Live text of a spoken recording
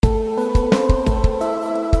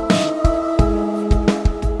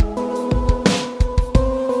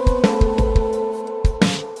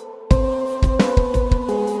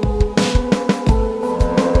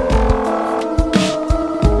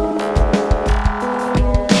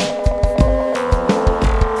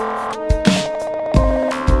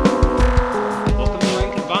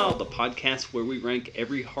podcast where we rank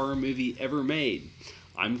every horror movie ever made.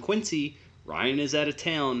 I'm Quincy, Ryan is out of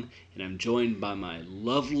town, and I'm joined by my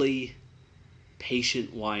lovely,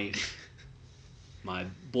 patient wife, my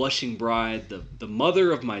blushing bride, the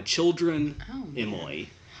mother of my children, Emily.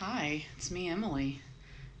 Hi, it's me, Emily.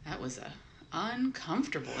 That was a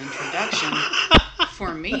uncomfortable introduction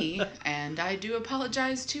for me, and I do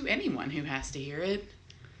apologize to anyone who has to hear it.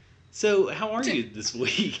 So, how are you this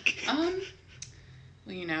week?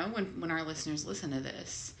 Well, you know, when our listeners listen to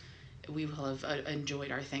this, we will have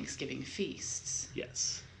enjoyed our Thanksgiving feasts.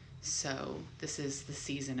 Yes. So, this is the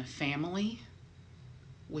season of family,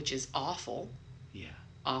 which is awful. Yeah.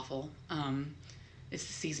 Awful. It's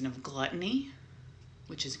the season of gluttony,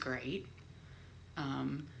 which is great.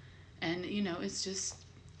 And, you know, it's just,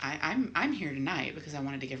 I'm here tonight because I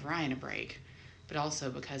wanted to give Ryan a break, but also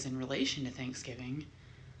because in relation to Thanksgiving,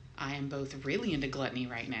 I am both really into gluttony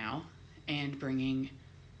right now and bringing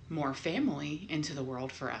more family into the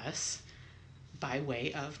world for us by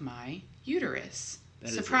way of my uterus.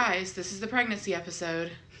 Surprise, this is the pregnancy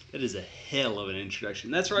episode. That is a hell of an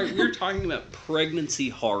introduction. That's right, we're talking about pregnancy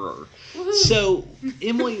horror. Woo-hoo. So,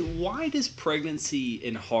 Emily, why does pregnancy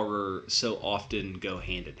and horror so often go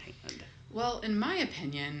hand in hand? Well, in my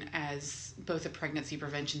opinion, as both a pregnancy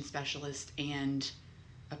prevention specialist and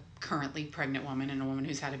a currently pregnant woman and a woman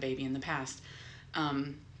who's had a baby in the past,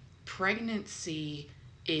 pregnancy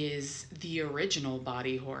is the original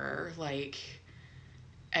body horror. Like,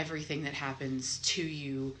 everything that happens to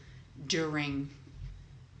you during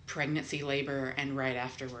pregnancy, labor, and right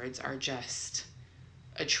afterwards are just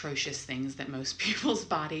atrocious things that most people's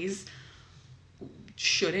bodies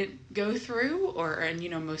shouldn't go through,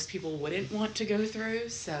 and most people wouldn't want to go through.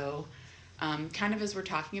 So kind of as we're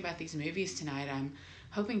talking about these movies tonight, I'm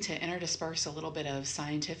hoping to intersperse a little bit of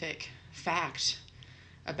scientific fact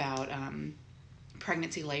about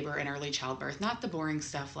pregnancy, labor, and early childbirth. Not the boring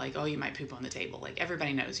stuff like, oh, you might poop on the table. Like,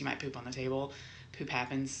 everybody knows you might poop on the table. Poop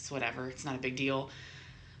happens, it's whatever. It's not a big deal.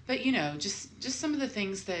 But, just some of the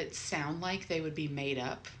things that sound like they would be made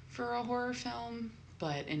up for a horror film,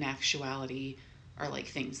 but in actuality are like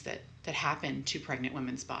things that happen to pregnant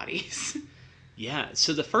women's bodies. Yeah,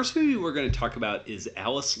 so the first movie we're going to talk about is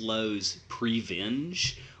Alice Lowe's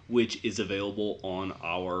Prevenge, which is available on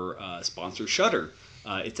our sponsor Shudder.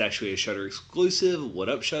 It's actually a Shudder exclusive. What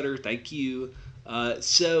up, Shudder? Thank you.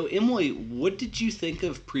 So, Emily, what did you think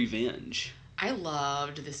of Prevenge? I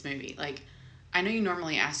loved this movie. Like, I know you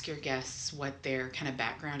normally ask your guests what their kind of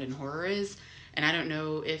background in horror is, and I don't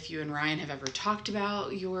know if you and Ryan have ever talked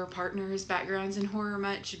about your partner's backgrounds in horror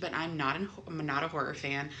much, but I'm not a horror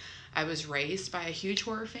fan. I was raised by a huge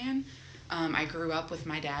horror fan. I grew up with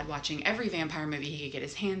my dad watching every vampire movie he could get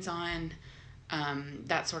his hands on,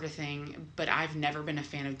 that sort of thing, but I've never been a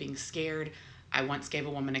fan of being scared. I once gave a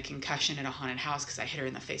woman a concussion at a haunted house because I hit her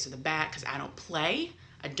in the face with a bat because I don't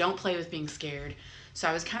play with being scared. So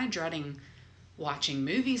I was kind of dreading watching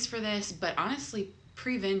movies for this, but honestly,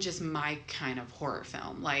 Prevenge is my kind of horror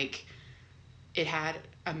film. Like, it had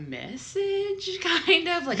a message, kind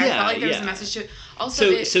of. Like, I felt like there was a message to it.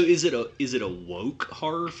 Also, so is it a woke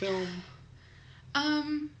horror film?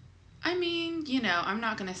 I mean, I'm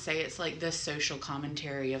not gonna say it's like the social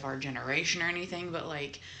commentary of our generation or anything, but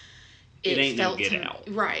like, it ain't no Get Out,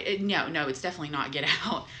 right? No, it's definitely not Get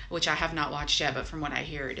Out, which I have not watched yet. But from what I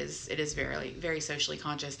hear, it is very, very socially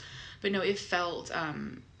conscious. But no, it felt.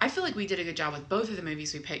 I feel like we did a good job with both of the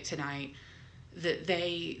movies we picked tonight. That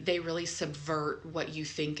they really subvert what you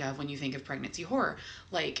think of when you think of pregnancy horror.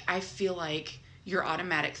 Like, I feel like your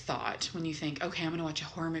automatic thought when you think, okay, I'm going to watch a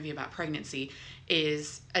horror movie about pregnancy,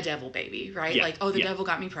 is a devil baby, right? Yeah, like, oh, the devil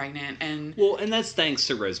got me pregnant. And that's thanks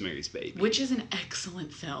to Rosemary's Baby. Which is an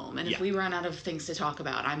excellent film. And if we run out of things to talk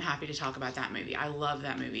about, I'm happy to talk about that movie. I love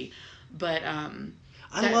that movie. But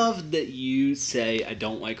I love that you say I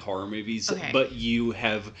don't like horror movies, but you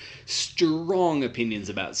have strong opinions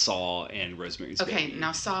about Saw and Rosemary's Baby. Okay,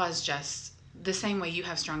 now Saw is just the same way you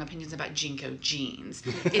have strong opinions about Jinko jeans.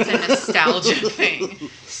 It's a nostalgia thing.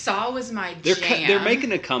 Saw was my jam. They're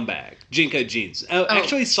making a comeback. Jinko jeans.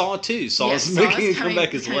 Actually, Saw too. Saw is making a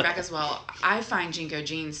comeback as well. I find Jinko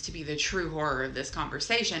jeans to be the true horror of this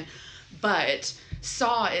conversation, but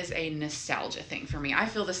Saw is a nostalgia thing for me. I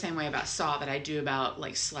feel the same way about Saw that I do about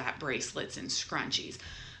like slap bracelets and scrunchies.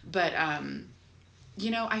 But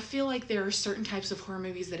I feel like there are certain types of horror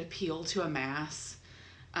movies that appeal to a mass.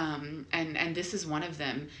 And this is one of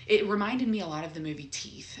them. It reminded me a lot of the movie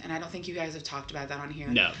Teeth, and I don't think you guys have talked about that on here.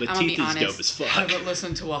 No, but Teeth is dope as fuck. I haven't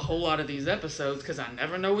listened to a whole lot of these episodes because I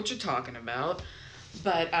never know what you're talking about.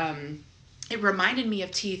 But it reminded me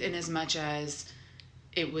of Teeth in as much as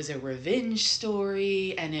it was a revenge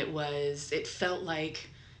story, and it felt like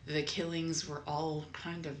the killings were all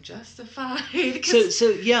kind of justified. So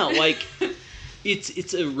yeah, like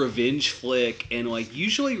it's a revenge flick, and like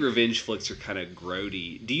usually revenge flicks are kind of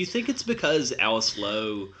grody. Do you think it's because Alice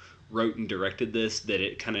Lowe wrote and directed this that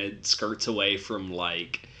it kind of skirts away from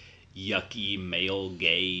like yucky male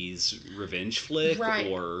gaze revenge flick? Right.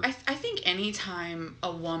 Or I think anytime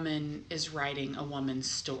a woman is writing a woman's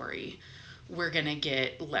story, we're going to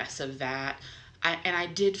get less of that. I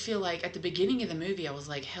did feel like at the beginning of the movie, I was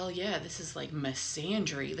like, hell yeah, this is like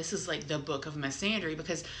misandry. This is like the book of misandry,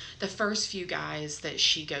 because the first few guys that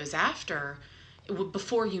she goes after,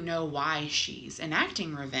 before you know why she's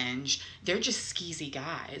enacting revenge, they're just skeezy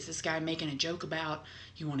guys. This guy making a joke about,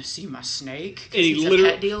 you want to see my snake? 'Cause and he's a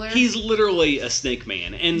pet dealer. He's literally a snake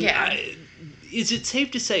man. And Yeah. is it safe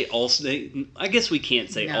to say all snake? I guess we can't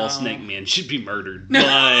say all No. snake men should be murdered. No.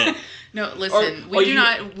 But No, listen, are you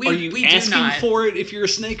asking do not. for it if you're a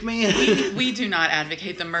snake man? We do not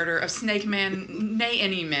advocate the murder of snake men, nay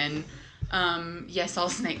any men. Yes, all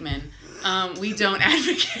snake men. We don't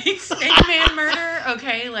advocate snake man murder,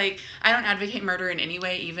 okay? Like, I don't advocate murder in any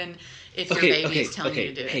way, even if your baby is telling you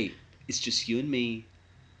to do it. Hey, it's just you and me.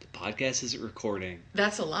 The podcast isn't recording.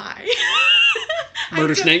 That's a lie.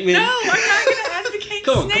 Murder snake men? No, I'm not going to advocate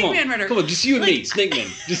snake man murder. Come on, just you and Like, me, snake men.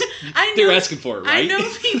 Just I know, they're asking for it, right? I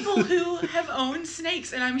know people who have owned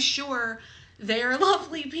snakes, and I'm sure they're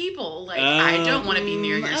lovely people. Like, I don't want to be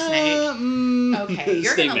near your snake. Okay,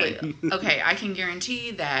 you're snake gonna men. Okay, I can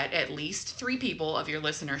guarantee that at least 3 people of your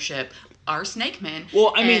listenership are snake men.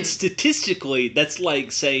 Well, I mean, and statistically, that's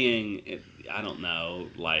like saying, I don't know,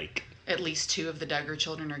 like... at least 2 of the Duggar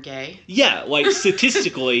children are gay. Yeah, like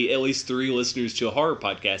statistically, at least 3 listeners to a horror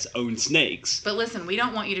podcast own snakes. But listen, we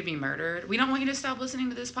don't want you to be murdered. We don't want you to stop listening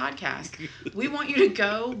to this podcast. We want you to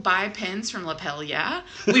go buy pens from Lapel, yeah.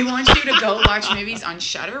 We want you to go watch movies on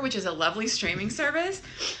Shudder, which is a lovely streaming service.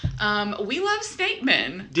 We love snake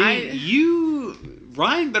men. Dude,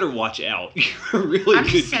 Ryan better watch out. You're a really I'm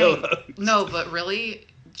good just saying, co-host. no, but really,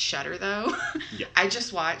 Shudder though. Yeah. I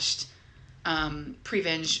just watched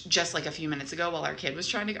Prevenge just like a few minutes ago while our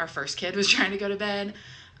first kid was trying to go to bed.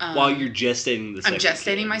 While you're gestating the second I'm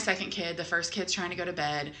gestating kid. my second kid. The first kid's trying to go to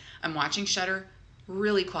bed. I'm watching Shudder.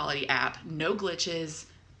 Really quality app. No glitches.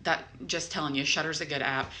 That, just telling you, Shudder's a good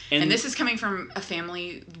app. And this is coming from a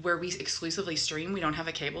family where we exclusively stream. We don't have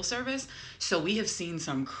a cable service. So we have seen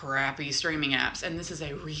some crappy streaming apps. And this is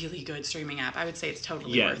a really good streaming app. I would say it's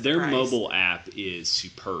totally worth the their price. mobile app is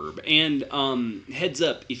superb. And heads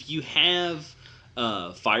up, if you have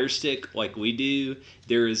Fire Stick like we do,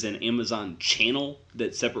 there is an Amazon channel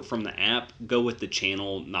that's separate from the app. Go with the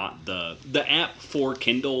channel, not the app for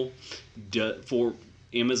Kindle. For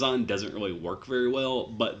Amazon doesn't really work very well,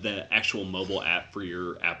 but the actual mobile app for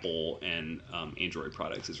your Apple and Android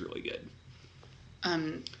products is really good.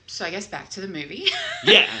 So I guess back to the movie.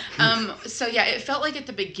 Yeah. So yeah, it felt like at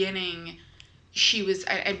the beginning she was,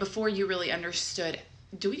 and before you really understood.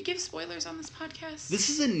 Do we give spoilers on this podcast? This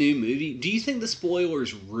is a new movie. Do you think the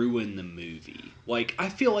spoilers ruin the movie? Like, I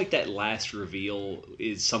feel like that last reveal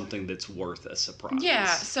is something that's worth a surprise. Yeah,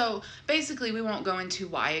 so basically we won't go into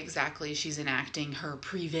why exactly she's enacting her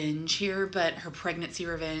prevenge here, but her pregnancy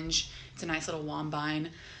revenge. It's a nice little wombine.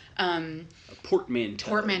 A portmanteau.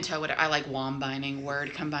 Portmanteau, I like wombining,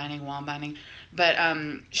 word combining, wombining. But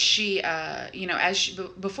she,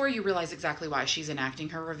 before you realize exactly why she's enacting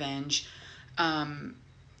her revenge,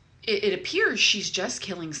 it appears she's just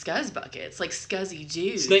killing scuzz buckets, like scuzzy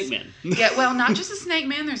dudes. Snake men. Yeah, well, not just a snake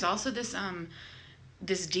man. There's also this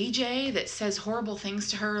DJ that says horrible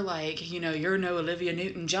things to her, like, you're no Olivia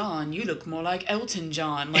Newton-John. You look more like Elton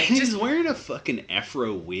John. Like, He's wearing a fucking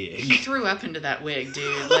afro wig. He threw up into that wig,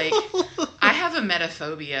 dude. Like, I have a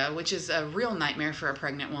metaphobia, which is a real nightmare for a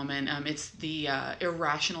pregnant woman. It's the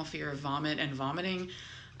irrational fear of vomit and vomiting.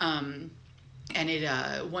 And it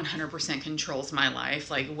 100% controls my life,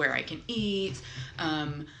 like where I can eat.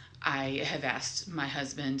 I have asked my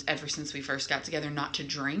husband ever since we first got together not to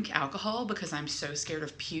drink alcohol because I'm so scared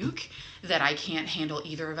of puke that I can't handle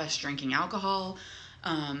either of us drinking alcohol.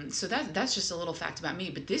 So that's just a little fact about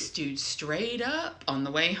me. But this dude straight up on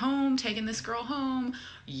the way home, taking this girl home,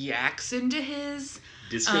 yaks into his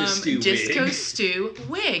Disco stew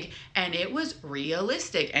wig, and it was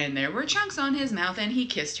realistic, and there were chunks on his mouth, and he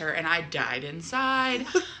kissed her, and I died inside.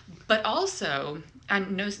 But also,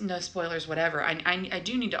 no spoilers, whatever. I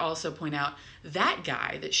do need to also point out that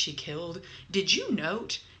guy that she killed. Did you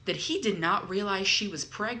note that he did not realize she was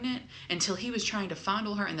pregnant until he was trying to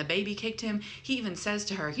fondle her and the baby kicked him? He even says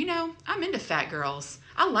to her, I'm into fat girls.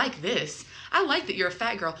 I like this. I like that you're a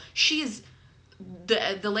fat girl. She is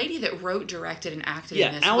the lady that wrote, directed, and acted Yeah,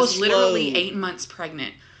 in this Alice was literally Lowe. 8 months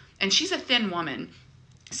pregnant, and she's a thin woman.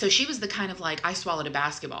 So she was the kind of like, I swallowed a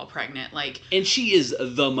basketball pregnant. Like, And she is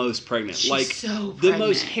the most pregnant. she's Like, so the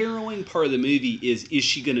most pregnant. harrowing part of the movie is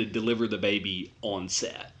she going to deliver the baby on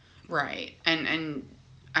set? Right. And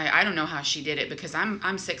I don't know how she did it, because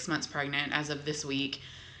I'm 6 months pregnant as of this week,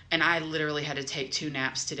 and I literally had to take 2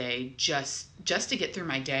 naps today just to get through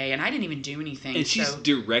my day, and I didn't even do anything. And she's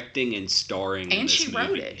directing and starring in and this she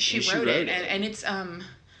wrote movie. it. She wrote it. And it's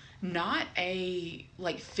not a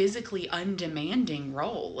like physically undemanding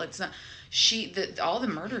role. It's not. All the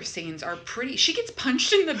murder scenes are pretty. She gets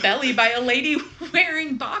punched in the belly by a lady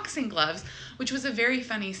wearing boxing gloves, which was a very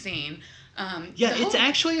funny scene. Yeah, it's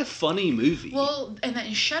actually a funny movie. Well, and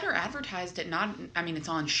then Shudder advertised it it's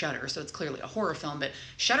on Shudder, so it's clearly a horror film, but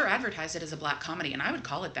Shudder advertised it as a black comedy, and I would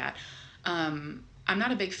call it that. I'm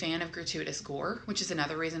not a big fan of gratuitous gore, which is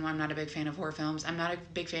another reason why I'm not a big fan of horror films. I'm not a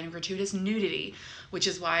big fan of gratuitous nudity, which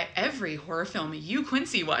is why every horror film you,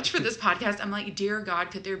 Quincy, watch for this podcast, I'm like, dear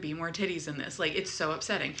God, could there be more titties in this? Like, it's so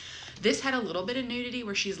upsetting. This had a little bit of nudity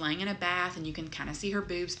where she's laying in a bath and you can kind of see her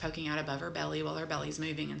boobs poking out above her belly while her belly's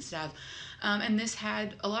moving and stuff. And this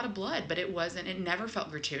had a lot of blood, but it never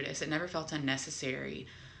felt gratuitous. It never felt unnecessary.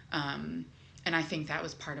 And I think that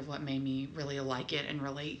was part of what made me really like it and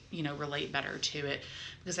relate better to it.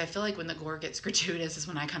 Because I feel like when the gore gets gratuitous is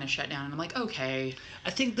when I kind of shut down and I'm like, okay.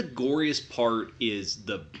 I think the goriest part is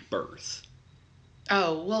the birth.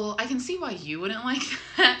 Oh, well, I can see why you wouldn't like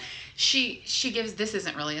that. She gives, this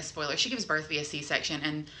isn't really a spoiler, she gives birth via C-section,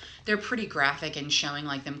 and they're pretty graphic in showing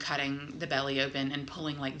like them cutting the belly open and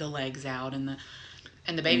pulling like the legs out, and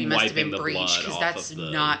the baby must have been breached, because that's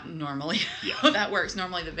not normally how that works.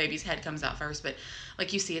 Normally the baby's head comes out first, but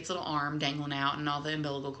like you see its little arm dangling out and all the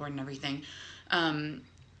umbilical cord and everything,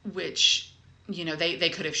 which, they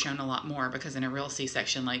could have shown a lot more, because in a real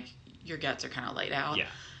C-section, like, your guts are kind of laid out.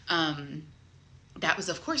 Yeah. That was,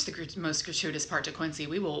 of course, the most gratuitous part to Quincy.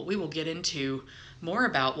 We will get into more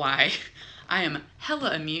about why I am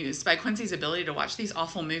hella amused by Quincy's ability to watch these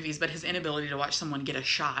awful movies, but his inability to watch someone get a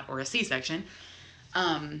shot or a C-section.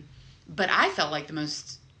 But I felt like the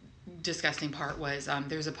most disgusting part was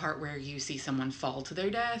there's a part where you see someone fall to their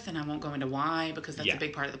death, and I won't go into why, because that's a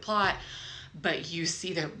big part of the plot. But you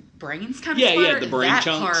see their brains kind of splatter. Yeah, the brain that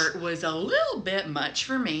chunks. Part was a little bit much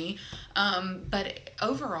for me. But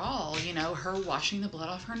overall, her washing the blood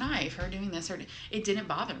off her knife, her doing this, it didn't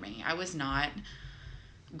bother me. I was not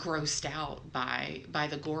grossed out by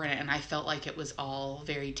the gore in it, and I felt like it was all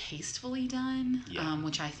very tastefully done,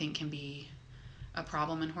 which I think can be a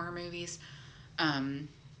problem in horror movies.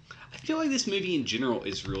 I feel like this movie in general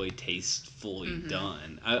is really tastefully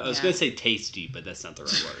done. I was going to say tasty, but that's not the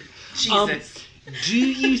right word. Jesus. Do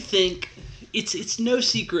you think it's no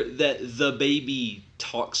secret that the baby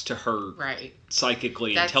talks to her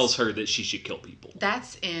psychically and tells her that she should kill people?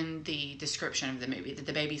 That's in the description of the movie, that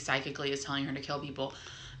the baby psychically is telling her to kill people.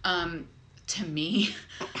 To me,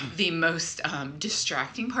 the most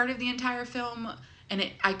distracting part of the entire film, and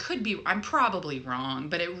I'm probably wrong,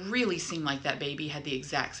 but it really seemed like that baby had the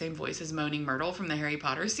exact same voice as Moaning Myrtle from the Harry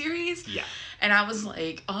Potter series. Yeah. And I was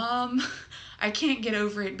like, I can't get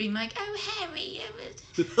over it being like, oh, Harry,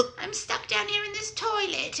 I'm stuck down here in this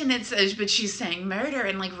toilet. And but she's saying murder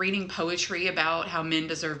and like reading poetry about how men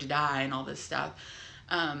deserve to die and all this stuff.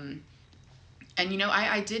 And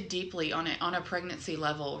I did deeply on a pregnancy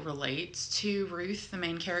level relate to Ruth, the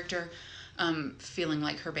main character, feeling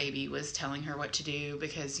like her baby was telling her what to do,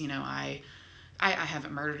 because I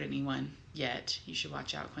haven't murdered anyone yet. You should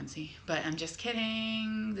watch out, Quincy. But I'm just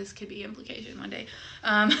kidding. This could be implication one day.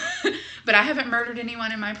 But I haven't murdered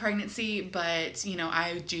anyone in my pregnancy. But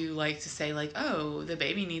I do like to say, like, oh, the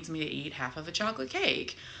baby needs me to eat half of a chocolate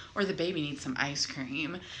cake, or the baby needs some ice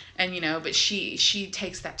cream, and but she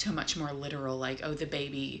takes that to much more literal, like, oh, the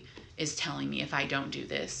baby is telling me if I don't do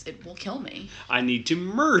this, it will kill me. I need to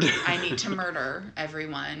murder. I need to murder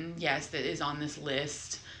everyone, yes, that is on this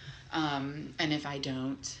list. And if I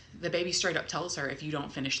don't, the baby straight up tells her, if you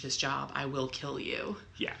don't finish this job, I will kill you.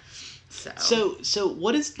 Yeah. So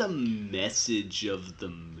what is the message of the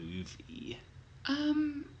movie?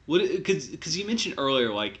 Because you mentioned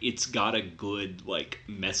earlier, like, it's got a good, like,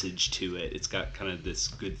 message to it. It's got kind of this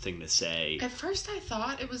good thing to say. At first I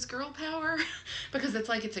thought it was girl power, because it's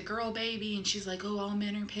like, it's a girl baby, and she's like, oh, all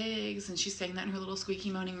men are pigs, and she's saying that in her little squeaky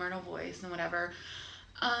Moaning Myrtle voice and whatever.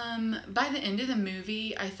 By the end of the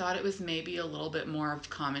movie, I thought it was maybe a little bit more of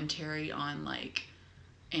commentary on, like,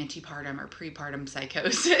 antepartum or prepartum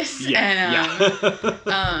psychosis. And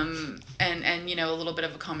a little bit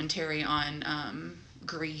of a commentary on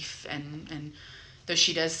grief and Though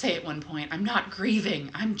she does say at one point, "I'm not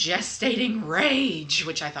grieving, I'm gestating rage,"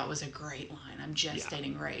 which I thought was a great line. I'm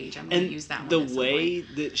gestating rage. I'm going to use that one. The at some way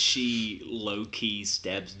point. that she low key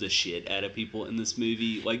stabs the shit out of people in this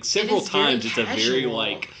movie, like several is very times, it's a very casual.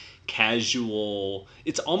 like casual.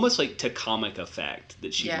 It's almost like to comic effect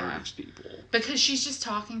that she Yeah. murders people. Because she's just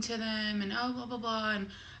talking to them and oh blah blah blah and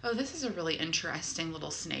oh this is a really interesting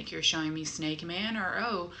little snake you're showing me, Snake Man, or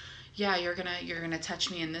oh yeah you're gonna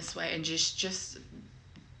touch me in this way, and just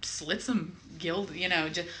slit some guild,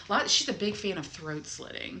 just a lot. She's a big fan of throat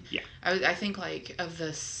slitting. Yeah. I think like of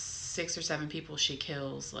the 6 or 7 people she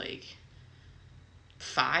kills, like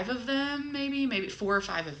 5 of them, maybe 4 or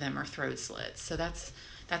 5 of them are throat slits. So that's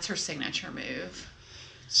her signature move.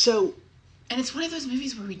 So, and it's one of those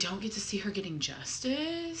movies where we don't get to see her getting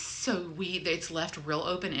justice, so it's left real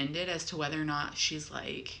open ended as to whether or not she's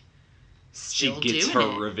like still she gets doing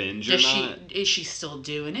her it. revenge or Does not. Is she still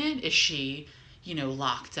doing it? Is she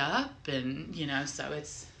locked up? And so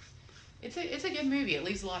it's a good movie. It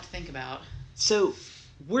leaves a lot to think about. So,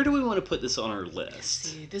 where do we want to put this on our list?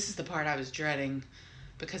 See, this is the part I was dreading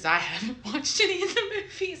because I haven't watched any of the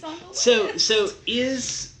movies on the list. So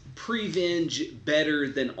is Prevenge better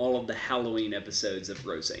than all of the Halloween episodes of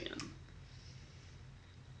Roseanne?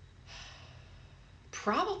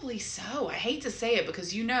 Probably so. I hate to say it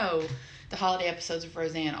because the holiday episodes of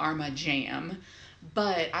Roseanne are my jam,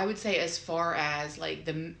 but I would say as far as like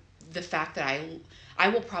the fact that I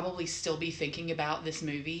will probably still be thinking about this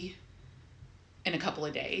movie in a couple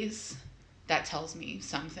of days, that tells me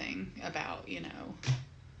something about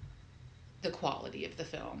the quality of the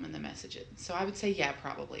film and the messages. So I would say yeah,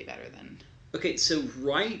 probably better than. Okay, so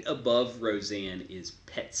right above Roseanne is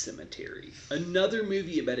Pet Sematary, another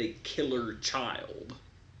movie about a killer child.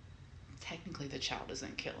 Technically, the child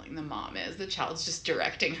isn't killing. The mom is. The child's just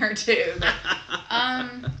directing her to. But,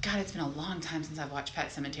 God, it's been a long time since I've watched Pet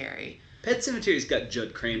Sematary. Pet Sematary's got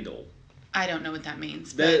Judd Crandall. I don't know what that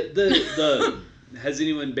means. The has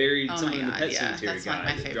anyone buried oh someone my in the God, Pet yeah, Sematary that's guy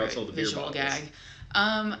like my that drops all favorite the beer visual bottles?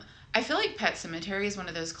 gag. I feel like Pet Sematary is one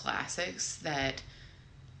of those classics that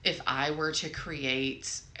if I were to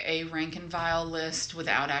create a rank and file list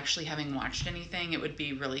without actually having watched anything, it would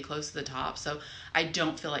be really close to the top. So I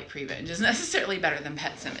don't feel like Prevenge is necessarily better than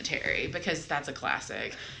Pet Sematary because that's a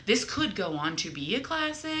classic. This could go on to be a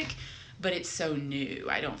classic, but it's so new.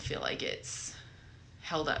 I don't feel like it's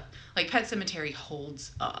held up. Like Pet Sematary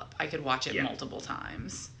holds up. I could watch it multiple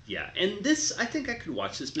times. Yeah, and this, I think I could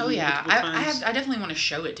watch this movie multiple times. I definitely want to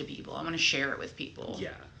show it to people. I want to share it with people. Yeah.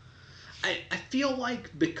 I feel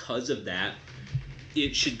like because of that,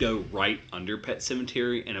 it should go right under Pet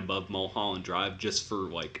Sematary and above Mulholland Drive just for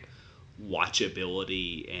like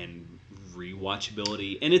watchability and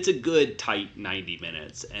rewatchability. And it's a good tight 90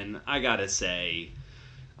 minutes. And I gotta say,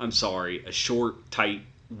 I'm sorry, a short, tight,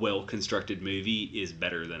 well-constructed movie is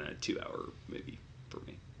better than a 2-hour movie for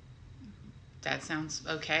me. That sounds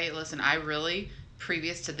okay. Listen, I really,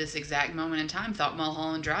 previous to this exact moment in time, thought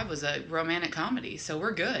Mulholland Drive was a romantic comedy, so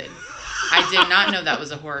we're good. I did not know that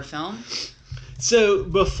was a horror film. So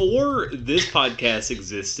before this podcast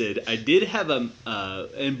existed, I did have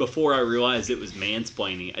and before I realized it was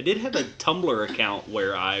mansplaining, I did have a Tumblr account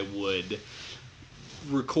where I would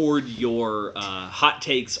record your hot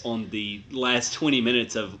takes on the last 20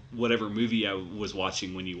 minutes of whatever movie I was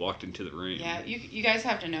watching when you walked into the room. Yeah, you guys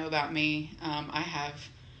have to know about me. I have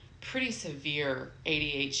pretty severe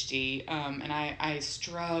ADHD, and I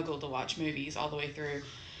struggle to watch movies all the way through.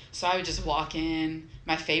 So I would just walk in.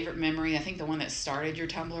 My favorite memory, I think the one that started your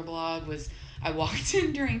Tumblr blog, was I walked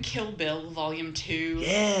in during Kill Bill Volume 2.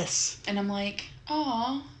 Yes! And I'm like,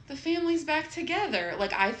 aw, the family's back together.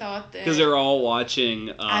 Like, I thought that... Because they're all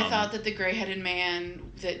watching... I thought that the gray-headed man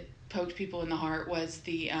that poked people in the heart was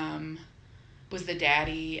the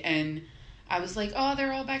daddy, and I was like, oh,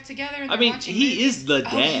 they're all back together. And they're watching he movies. is the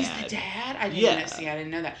dad. Oh, he's the dad? I didn't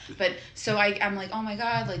know that. But, so I'm like, oh my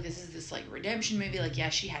God, like, this is this, like, redemption movie. Like, yeah,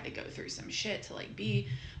 she had to go through some shit to, like, be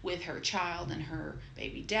with her child and her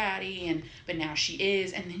baby daddy, but now she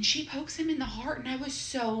is. And then she pokes him in the heart, and I was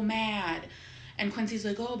so mad. And Quincy's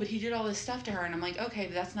like, oh, but he did all this stuff to her. And I'm like, okay,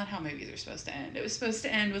 but that's not how movies are supposed to end. It was supposed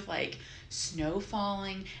to end with, like, snow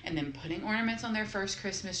falling and then putting ornaments on their first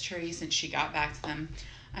Christmas tree since she got back to them.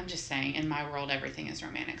 I'm just saying, in my world, everything is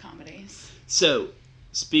romantic comedies. So,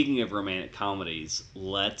 speaking of romantic comedies,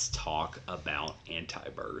 let's talk about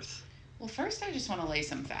Anti-Birth. Well, first I just want to lay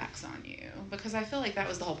some facts on you, because I feel like that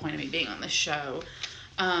was the whole point of me being on this show.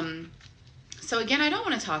 So again, I don't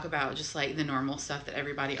want to talk about just like the normal stuff that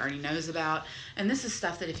everybody already knows about. And this is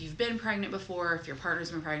stuff that if you've been pregnant before, if your partner's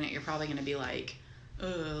been pregnant, you're probably going to be like,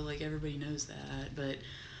 oh, like everybody knows that. But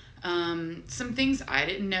Some things I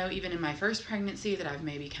didn't know even in my first pregnancy that I've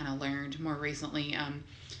maybe kind of learned more recently.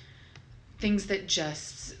 Things that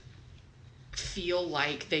just feel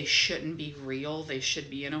like they shouldn't be real. They should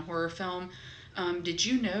be in a horror film. Did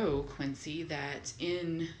you know, Quincy, that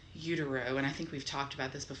in utero, and I think we've talked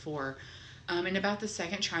about this before, in about the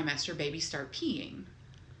second trimester, babies start peeing.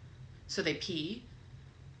 So they pee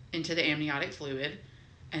into the amniotic fluid,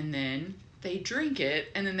 and then they drink it,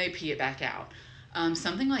 and then they pee it back out.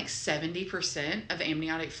 Something like 70% of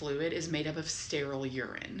amniotic fluid is made up of sterile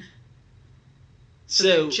urine.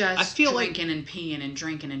 So just I feel drinking and peeing and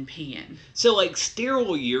drinking and peeing. So, like,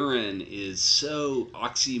 sterile urine is so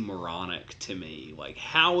oxymoronic to me. Like,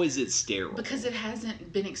 how is it sterile? Because it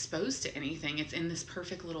hasn't been exposed to anything. It's in this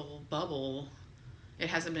perfect little bubble. It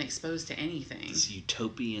hasn't been exposed to anything. It's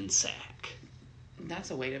utopian sack.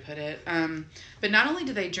 That's a way to put it. But not only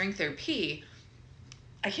do they drink their pee,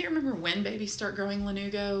 I can't remember when babies start growing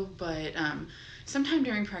lanugo, but sometime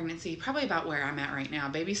during pregnancy, probably about where I'm at right now,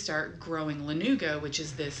 babies start growing lanugo, which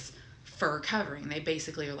is this fur covering. They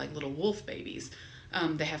basically are like little wolf babies.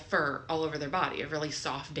 They have fur all over their body, a really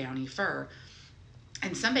soft, downy fur.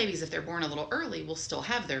 And some babies, if they're born a little early, will still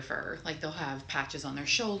have their fur. Like, they'll have patches on their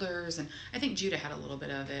shoulders. And I think Judah had a little bit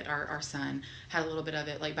of it. Our son had a little bit of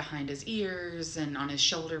it, like, behind his ears and on his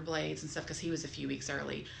shoulder blades and stuff, because he was a few weeks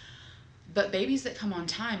early. But babies that come on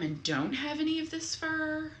time and don't have any of this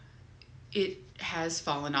fur, it has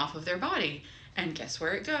fallen off of their body. And guess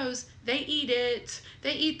where it goes? They eat it.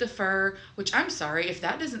 They eat the fur, which, I'm sorry, if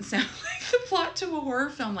that doesn't sound like the plot to a horror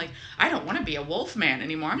film, like, I don't want to be a wolf man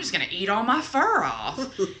anymore. I'm just going to eat all my fur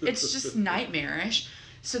off. It's just nightmarish.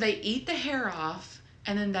 So they eat the hair off,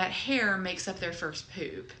 and then that hair makes up their first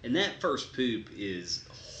poop. And that first poop is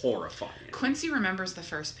horrifying. Quincy remembers the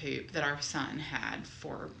first poop that our son had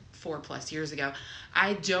 4+ years ago.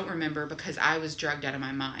 I don't remember because I was drugged out of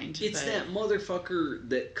my mind. It's that motherfucker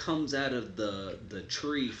that comes out of the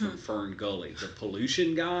tree from Fern Gully. The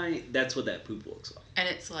pollution guy. That's what that poop looks like. And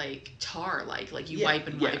it's like tar, like you wipe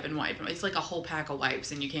and wipe and wipe. It's like a whole pack of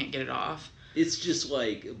wipes and you can't get it off. It's just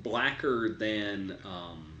like blacker than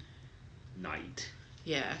night.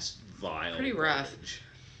 Yeah. It's vile. Pretty rough.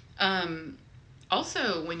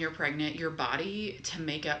 Also, when you're pregnant, your body, to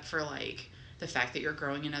make up for like the fact that you're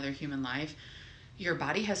growing another human life, your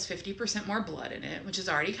body has 50% more blood in it, which is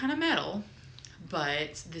already kind of metal.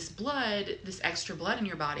 But this blood, this extra blood in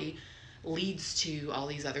your body, leads to all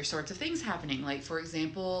these other sorts of things happening. Like, for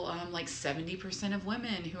example, like 70% of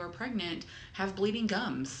women who are pregnant have bleeding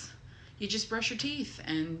gums. You just brush your teeth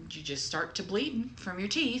and you just start to bleed from your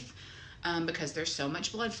teeth because there's so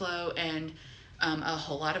much blood flow. And a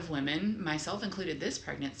whole lot of women, myself included this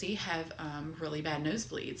pregnancy, have really bad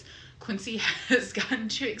nosebleeds. Quincy has gotten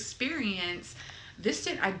to experience this.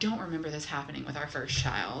 I don't remember this happening with our first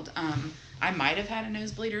child. I might have had a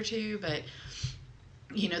nosebleed or two, but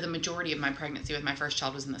you know, the majority of my pregnancy with my first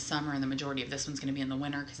child was in the summer, and the majority of this one's going to be in the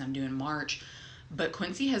winter because I'm doing March. But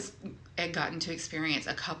Quincy has gotten to experience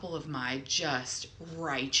a couple of my just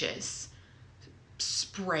righteous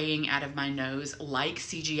spraying out of my nose like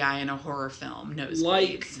CGI in a horror film nosebleeds.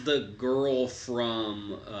 Like the girl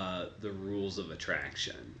from The Rules of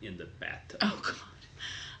Attraction in the bathtub. Oh,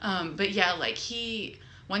 God. But yeah, like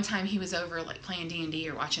one time he was over like playing D&D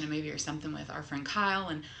or watching a movie or something with our friend Kyle,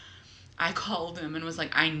 and I called him and was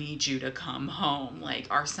like, I need you to come home. Like,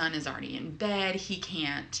 our son is already in bed. He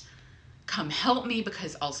can't come help me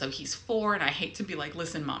because also he's 4, and I hate to be like,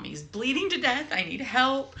 listen, mommy's bleeding to death. I need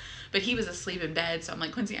help. But he was asleep in bed, so I'm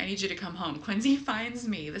like, Quincy, I need you to come home. Quincy finds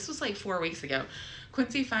me. This was like 4 weeks ago.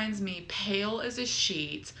 Quincy finds me pale as a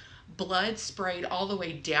sheet, blood sprayed all the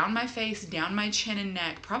way down my face, down my chin and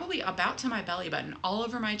neck, probably about to my belly button, all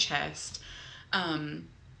over my chest. And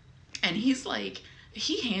he's like,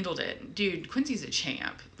 he handled it. Dude, Quincy's a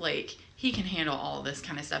champ. Like, he can handle all this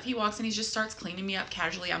kind of stuff. He walks in, he just starts cleaning me up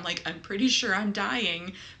casually. I'm like, I'm pretty sure I'm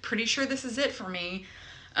dying. Pretty sure this is it for me.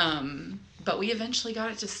 But we eventually got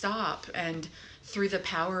it to stop. And through the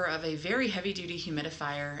power of a very heavy-duty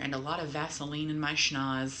humidifier and a lot of Vaseline in my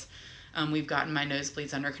schnoz, we've gotten my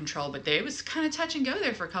nosebleeds under control. But it was kind of touch and go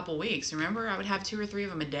there for a couple weeks. Remember, I would have 2 or 3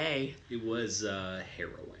 of them a day. It was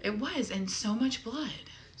harrowing. It was, and so much blood.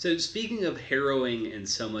 So speaking of harrowing and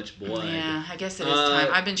so much blood, yeah, I guess it is time.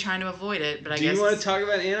 I've been trying to avoid it, but I guess. Do you want to talk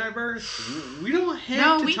about anti-birth? We don't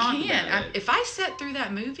have to talk about it. If I sat through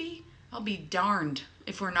that movie, I'll be darned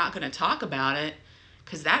if we're not going to talk about it,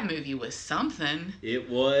 because that movie was something. It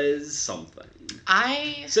was something.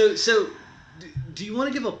 So do you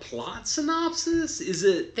want to give a plot synopsis? Is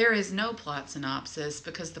it? There is no plot synopsis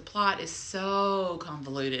because the plot is so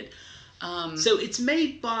convoluted. So it's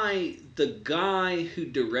made by the guy who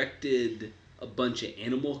directed a bunch of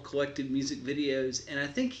Animal Collective music videos, and I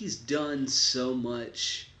think he's done so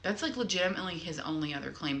much. That's like legitimately his only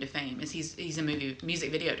other claim to fame is he's a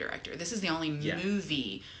music video director. This is the only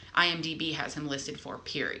movie IMDb has him listed for,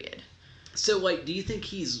 period. So, like, do you think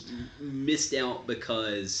he's missed out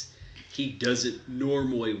because he doesn't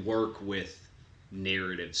normally work with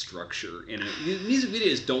narrative structure? And music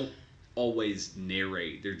videos don't always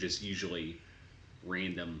narrate. They're just usually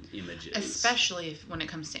random images. Especially when it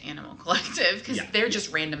comes to Animal Collective, because they're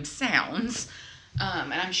just random sounds.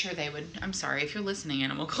 And I'm sure they would. I'm sorry if you're listening,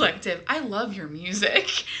 Animal Collective. I love your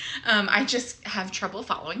music. I just have trouble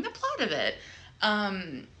following the plot of it.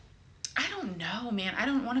 I don't know, man. I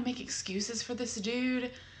don't want to make excuses for this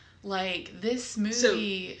dude. Like, this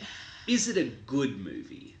movie... So, is it a good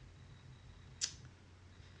movie?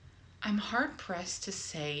 I'm hard-pressed to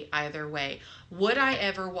say either way. Would I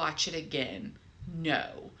ever watch it again?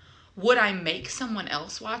 No. Would I make someone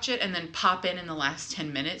else watch it and then pop in the last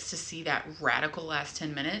 10 minutes to see that radical last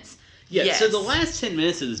 10 minutes? Yeah, yes. So the last 10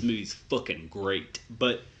 minutes of this movie is fucking great,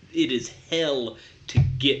 but it is hell to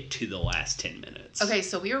get to the last 10 minutes. Okay,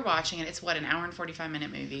 so we were watching it. It's, an hour and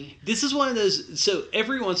 45-minute movie? This is one of those... So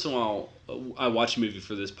every once in a while, I watch a movie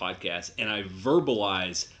for this podcast, and I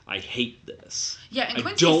verbalize, I hate this. Yeah, and I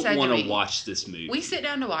Quincy don't want to watch this movie. We sit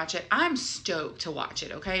down to watch it. I'm stoked to watch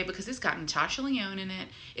it, okay? Because it's got Natasha Lyonne in it.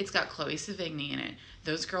 It's got Chloe Sevigny in it.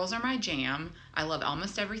 Those girls are my jam. I love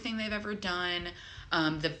almost everything they've ever done.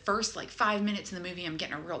 The first 5 minutes in the movie, I'm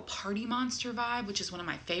getting a real Party Monster vibe, which is one of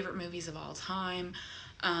my favorite movies of all time.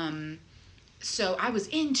 So I was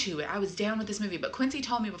into it. I was down with this movie. But Quincy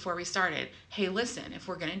told me before we started, hey, listen, if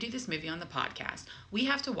we're going to do this movie on the podcast, we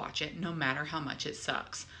have to watch it no matter how much it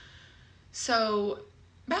sucks. So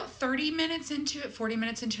about 30 minutes into it, 40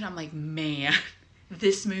 minutes into it, I'm like, man,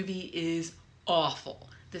 this movie is awful.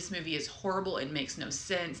 This movie is horrible. It makes no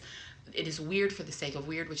sense. It is weird for the sake of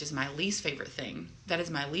weird, which is my least favorite thing. That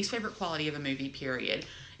is my least favorite quality of a movie, period,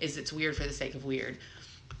 is it's weird for the sake of weird.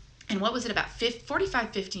 And what was it, about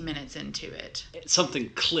 45, 50 minutes into it? Something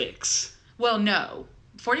clicks. Well, no.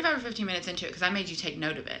 45 or 50 minutes into it, because I made you take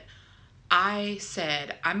note of it. I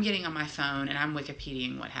said, I'm getting on my phone and I'm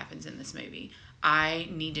Wikipediaing what happens in this movie. I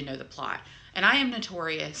need to know the plot. And I am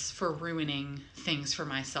notorious for ruining things for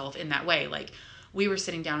myself in that way. We were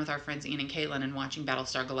sitting down with our friends Ian and Caitlin and watching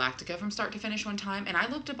Battlestar Galactica from start to finish one time, and I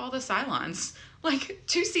looked up all the Cylons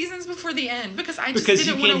 2 seasons before the end because I just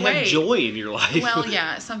didn't want to wait. Because you can't have joy in your life. Well,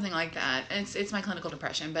 yeah, something like that. It's my clinical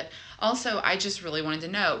depression, but also I just really wanted to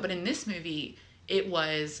know. But in this movie, it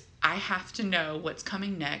was, I have to know what's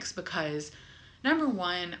coming next because, number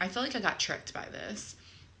one, I feel like I got tricked by this.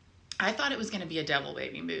 I thought it was going to be a Devil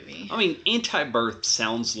Baby movie. I mean, Anti-Birth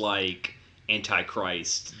sounds like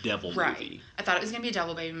Antichrist devil movie. I thought it was going to be a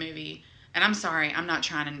Devil Baby movie. And I'm sorry, I'm not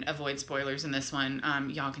trying to avoid spoilers in this one.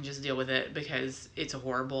 Y'all can just deal with it because it's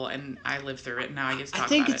horrible and I lived through it and now I get to talk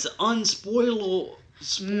about it. I think it's unspoilable.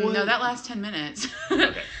 No, that last 10 minutes.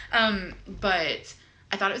 Okay. But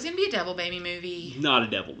I thought it was going to be a Devil Baby movie. Not a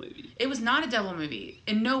devil movie. It was not a devil movie.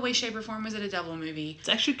 In no way, shape, or form was it a devil movie. It's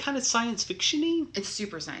actually kind of science fiction-y. It's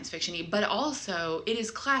super science fiction-y. But also, it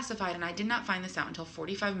is classified, and I did not find this out until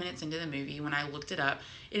 45 minutes into the movie when I looked it up.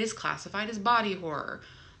 It is classified as body horror,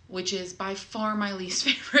 which is by far my least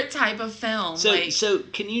favorite type of film. So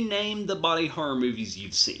can you name the body horror movies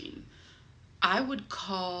you've seen? I would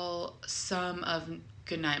call some of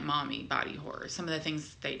Goodnight Mommy body horror. Some of the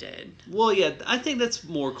things they did. Well, yeah, I think that's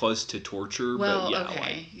more close to torture. Well, but yeah,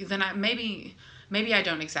 okay. Then maybe I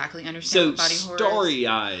don't exactly understand what body horror is. Starry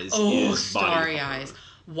Eyes is body horror. Starry Eyes.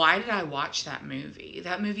 Why did I watch that movie?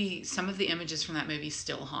 That movie, some of the images from that movie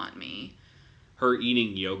still haunt me. Her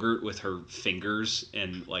eating yogurt with her fingers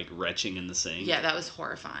and retching in the sink. Yeah, that was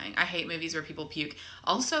horrifying. I hate movies where people puke.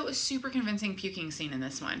 Also, a super convincing puking scene in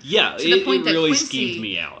this one. Yeah, it really skeeved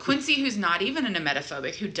me out. Quincy, who's not even an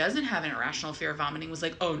emetophobic, who doesn't have an irrational fear of vomiting, was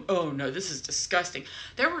like, oh no, this is disgusting.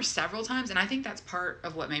 There were several times, and I think that's part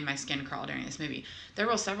of what made my skin crawl during this movie. There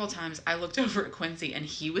were several times I looked over at Quincy, and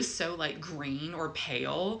he was so green or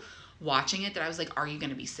pale watching it that I was like, are you going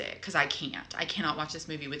to be sick? Because I cannot watch this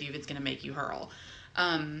movie with you if it's going to make you hurl.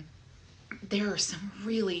 There are some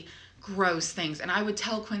really gross things, and I would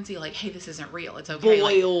tell Quincy hey, this isn't real, it's okay.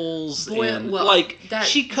 Boils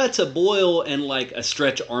she cuts a boil and a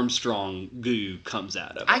Stretch Armstrong goo comes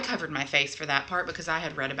out of it. I covered my face for that part because I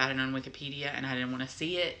had read about it on Wikipedia and I didn't want to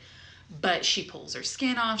see it, but she pulls her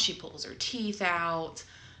skin off, she pulls her teeth out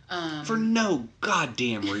for no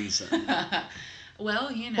goddamn reason.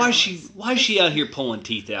 Well, why is she out here pulling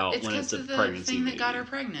teeth out when it's a pregnancy thing that got movie? her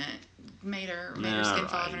pregnant. made her skin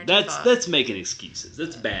fall off in her That's making excuses.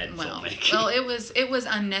 That's bad filmmaking. Well, it was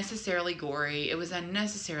unnecessarily gory. It was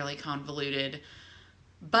unnecessarily convoluted.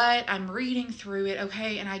 But I'm reading through it,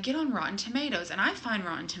 okay, and I get on Rotten Tomatoes, and I find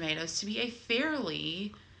Rotten Tomatoes to be a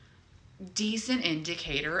fairly decent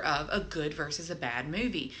indicator of a good versus a bad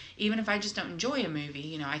movie. Even if I just don't enjoy a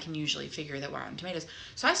movie, I can usually figure that Rotten Tomatoes.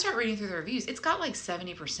 So I start reading through the reviews. It's got like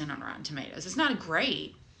 70% on Rotten Tomatoes. It's not a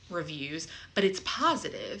great reviews, but it's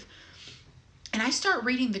positive. And I start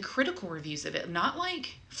reading the critical reviews of it, not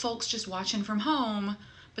like folks just watching from home,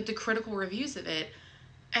 but the critical reviews of it,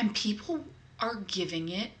 and people are giving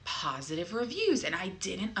it positive reviews, and I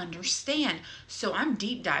didn't understand. So I'm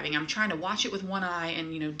deep diving. I'm trying to watch it with one eye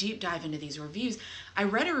and, deep dive into these reviews. I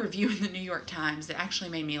read a review in the New York Times that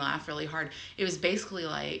actually made me laugh really hard. It was basically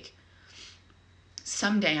like,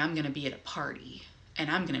 someday I'm going to be at a party,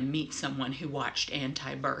 and I'm going to meet someone who watched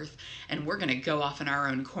Anti-Birth, and we're going to go off in our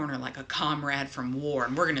own corner like a comrade from war,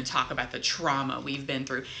 and we're going to talk about the trauma we've been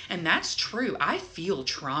through. And that's true. I feel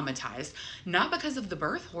traumatized, not because of the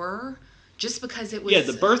birth horror, just because it was... Yeah,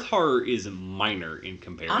 the birth horror is minor in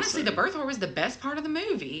comparison. Honestly, the birth horror was the best part of the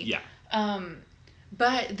movie. Yeah.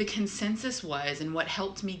 But the consensus was, and what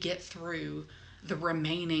helped me get through the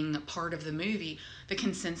remaining part of the movie, the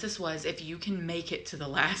consensus was, if you can make it to the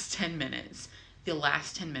last 10 minutes... The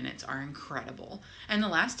last 10 minutes are incredible. And the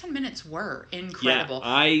last 10 minutes were incredible. Yeah,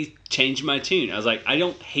 I changed my tune. I was like, I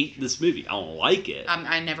don't hate this movie. I don't like it.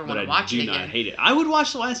 I never want to watch it again. I do not hate it. I would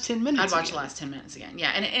watch the last 10 minutes I'd watch the last 10 minutes again. Yeah,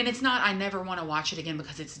 and it's not I never want to watch it again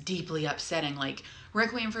because it's deeply upsetting. Like,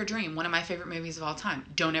 Requiem for a Dream, one of my favorite movies of all time.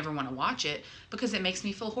 Don't ever want to watch it because it makes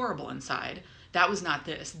me feel horrible inside. That was not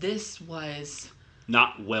this. This was...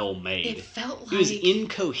 not well made. It felt like... It was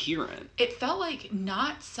incoherent. It felt like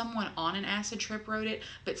not someone on an acid trip wrote it,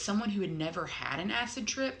 but someone who had never had an acid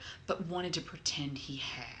trip, but wanted to pretend he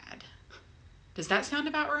had. Does that sound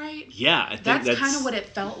about right? Yeah, I think that's kind of what it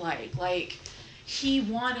felt like. Like, he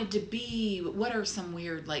wanted to be... What are some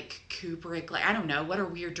weird, like, Kubrick... Like, I don't know. What are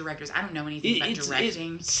weird directors? I don't know anything about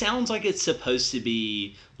directing. It sounds like it's supposed to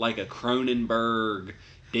be like a Cronenberg...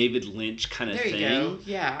 David Lynch kind of thing. There you go.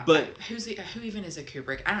 Yeah. But who even is a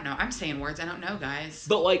Kubrick? I don't know. I'm saying words I don't know, guys.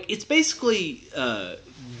 But like, it's basically the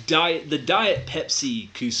Diet Pepsi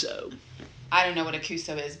Kuso. I don't know what a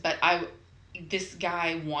Kuso is, but this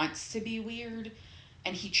guy wants to be weird,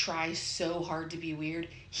 and he tries so hard to be weird.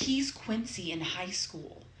 He's Quincy in high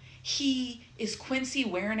school. He is Quincy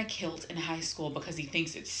wearing a kilt in high school because he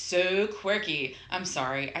thinks it's so quirky. I'm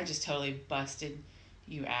sorry. I just totally busted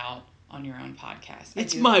you out on your own podcast.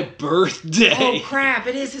 It's my birthday. Oh crap,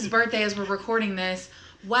 it is his birthday as we're recording this.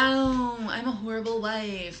 Wow, I'm a horrible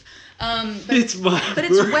wife. It's my But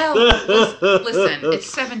it's listen,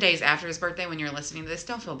 it's 7 days after his birthday when you're listening to this.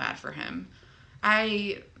 Don't feel bad for him.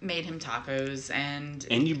 I made him tacos and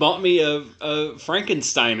you bought me a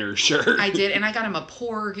Frankensteiner shirt. I did, and I got him a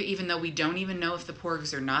porg, even though we don't even know if the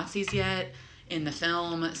porgs are Nazis yet in the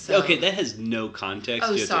film. So okay, that has no context.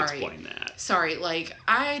 Oh, you have sorry. to explain that. Sorry, like,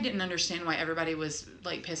 I didn't understand why everybody was,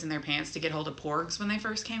 like, pissing their pants to get hold of porgs when they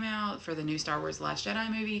first came out for the new Star Wars The Last Jedi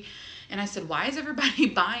movie. And I said, why is everybody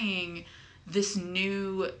buying this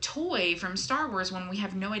new toy from Star Wars when we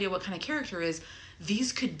have no idea what kind of character it is?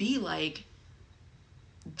 These could be, like,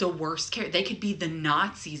 the worst character. They could be the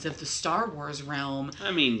Nazis of the Star Wars realm. I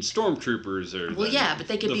mean, stormtroopers are... Well, yeah, but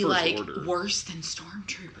they could be, like, order. Worse than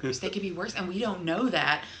stormtroopers. They could be worse, and we don't know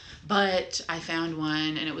that. But I found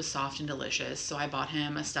one, and it was soft and delicious, so I bought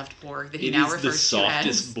him a stuffed porg that he now refers to as... the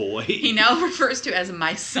softest boy. He now refers to as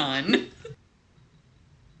my son.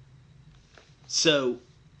 So,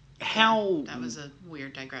 how... That was a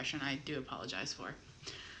weird digression I do apologize for.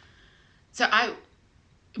 So,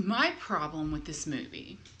 my problem with this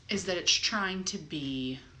movie is that it's trying to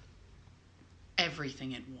be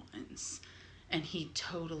everything at once, and he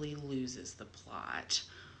totally loses the plot.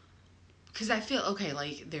 Because I feel, okay,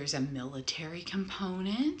 like, there's a military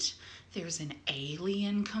component, there's an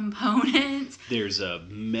alien component. There's a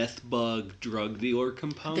meth bug drug dealer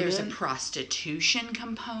component. There's a prostitution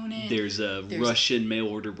component. There's a Russian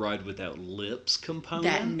mail-order bride without lips component.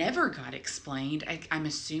 That never got explained. I'm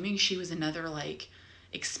assuming she was another, like,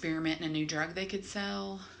 experiment in a new drug they could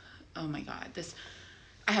sell. Oh my god,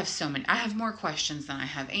 I have more questions than I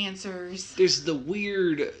have answers. There's the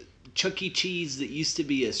weird Chuck E. Cheese that used to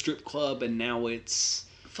be a strip club and now it's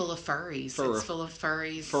full of furries. It's full of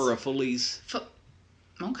furries. Furafullies.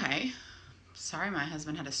 Okay. Sorry my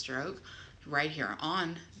husband had a stroke right here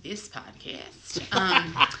on this podcast.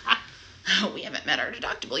 We haven't met our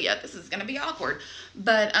deductible yet. This is going to be awkward.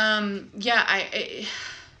 But yeah,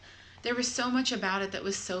 There was so much about it that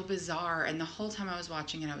was so bizarre, and the whole time I was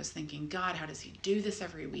watching it, I was thinking, God, how does he do this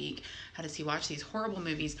every week? How does he watch these horrible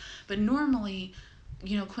movies? But normally,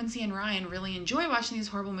 Quincy and Ryan really enjoy watching these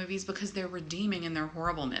horrible movies because they're redeeming in their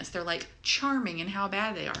horribleness. They're like charming in how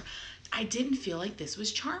bad they are. I didn't feel like this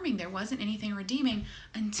was charming. There wasn't anything redeeming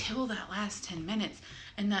until that last 10 minutes.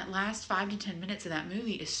 And that last 5 to 10 minutes of that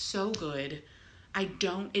movie is so good.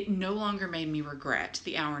 It no longer made me regret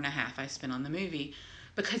the hour and a half I spent on the movie.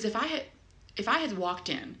 Because if I had walked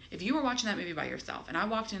in, if you were watching that movie by yourself and I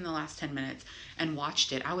walked in the last 10 minutes and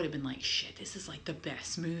watched it, I would have been like, shit, this is like the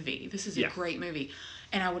best movie. This is a great movie.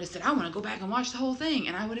 And I would have said, I want to go back and watch the whole thing.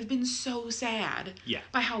 And I would have been so sad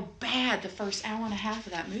by how bad the first hour and a half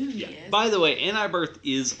of that movie is. By the way, Anti-Birth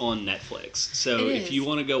is on Netflix. So if you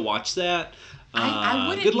want to go watch that,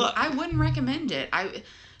 good luck. I wouldn't recommend it.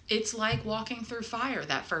 It's like walking through fire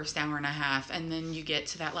that first hour and a half, and then you get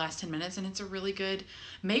to that last 10 minutes, and it's a really good,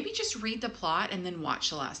 maybe just read the plot and then watch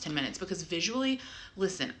the last 10 minutes, because visually,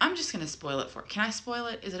 listen, I'm just going to spoil it for you. Can I spoil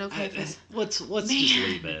it? Is it okay? Let's just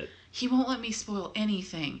leave it. He won't let me spoil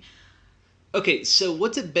anything. Okay, so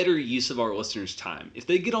what's a better use of our listeners' time? If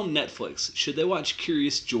they get on Netflix, should they watch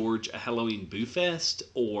Curious George, A Halloween Boo Fest,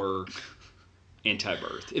 or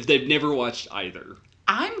Anti-Birth, if they've never watched either?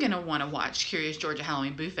 I'm going to want to watch Curious George, A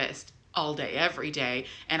Halloween Boo Fest all day, every day,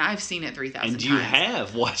 and I've seen it 3,000 times. And you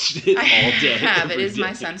have watched it all day, every day. It is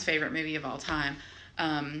my son's favorite movie of all time.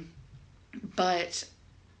 But,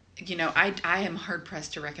 I am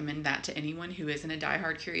hard-pressed to recommend that to anyone who isn't a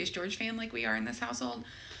diehard Curious George fan like we are in this household.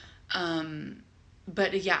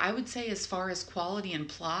 But, yeah, I would say as far as quality and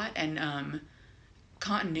plot and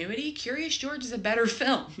continuity, Curious George is a better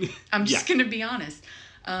film. I'm just going to be honest.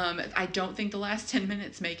 I don't think the last 10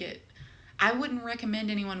 minutes make it. I wouldn't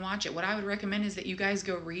recommend anyone watch it. What I would recommend is that you guys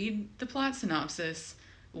go read the plot synopsis,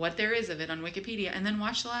 what there is of it on Wikipedia, and then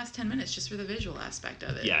watch the last 10 minutes just for the visual aspect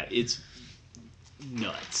of it. Yeah, it's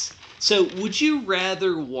nuts. So, would you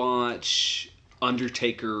rather watch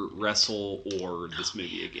Undertaker wrestle or this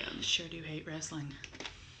movie again? I sure do hate wrestling.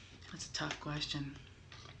 That's a tough question.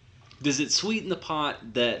 Does it sweeten the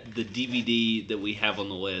pot that the DVD that we have on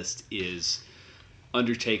the list is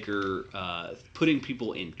Undertaker putting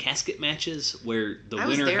people in casket matches where the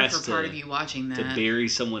winner has part of you watching that. to bury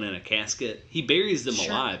someone in a casket? He buries them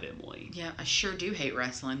alive, Emily. Yeah, I sure do hate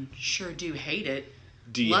wrestling. Sure do hate it.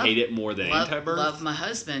 Do you hate it more than Anti-Birth? Love my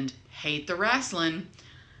husband. Hate the wrestling.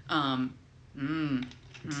 That's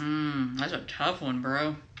a tough one,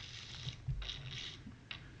 bro.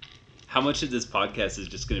 How much of this podcast is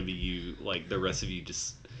just going to be you, like the rest of you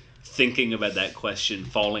just thinking about that question,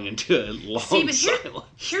 falling into a long silence?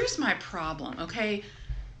 Here's my problem, okay?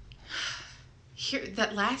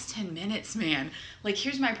 That last 10 minutes, man. Like,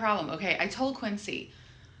 here's my problem, okay? I told Quincy,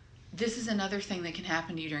 this is another thing that can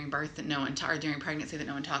happen to you during birth that no one, or during pregnancy that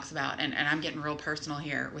no one talks about. And I'm getting real personal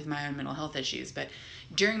here with my own mental health issues. But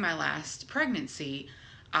during my last pregnancy,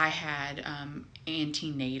 I had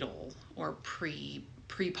antenatal or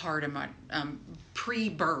prepartum,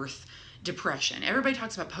 pre-birth depression. Everybody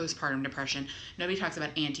talks about postpartum depression. Nobody talks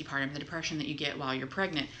about antepartum, the depression that you get while you're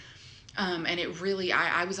pregnant. And it really,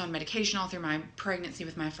 I was on medication all through my pregnancy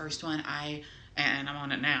with my first one. And I'm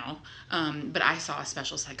on it now. But I saw a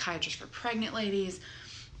special psychiatrist for pregnant ladies.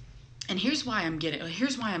 And here's why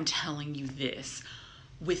I'm telling you this.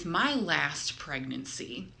 With my last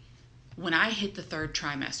pregnancy, when I hit the third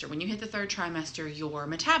trimester, when you hit the third trimester, your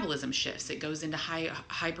metabolism shifts. It goes into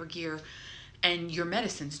hyper gear, and your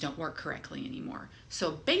medicines don't work correctly anymore.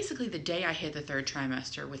 So basically, the day I hit the third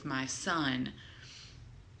trimester with my son,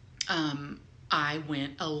 I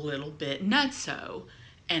went a little bit nutso,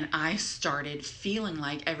 and I started feeling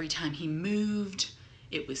like every time he moved,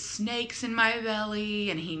 it was snakes in my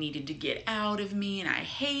belly, and he needed to get out of me, and I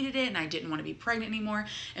hated it, and I didn't want to be pregnant anymore,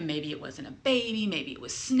 and maybe it wasn't a baby, maybe it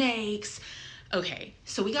was snakes. Okay,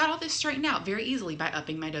 so we got all this straightened out very easily by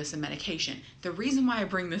upping my dose of medication. The reason why I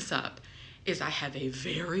bring this up is I have a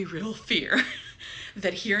very real fear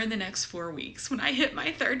that here in the next 4 weeks, when I hit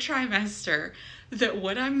my third trimester, that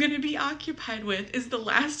what I'm going to be occupied with is the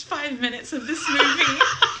last 5 minutes of this movie.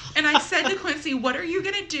 And I said to Quincy, what are you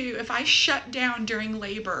going to do if I shut down during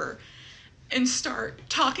labor and start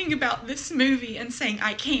talking about this movie and saying,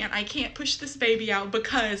 I can't push this baby out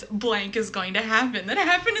because blank is going to happen. That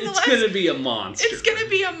happened in the last... It's going to be a monster. It's going to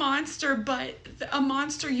be a monster, but a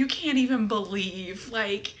monster you can't even believe.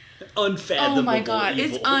 Like... Unfathomable. Oh my God,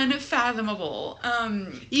 evil. It's unfathomable.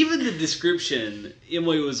 Even the description,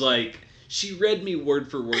 Emily was like, She read me word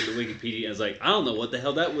for word the Wikipedia, and I was like, I don't know what the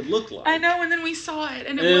hell that would look like. I know, and then we saw it,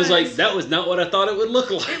 and it was like, that was not what I thought it would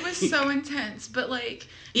look like. It was so intense, but like...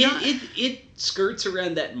 It skirts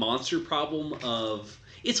around that monster problem of...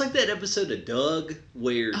 It's like that episode of Doug,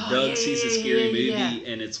 where Doug sees a scary movie,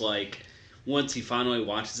 and it's like... Once he finally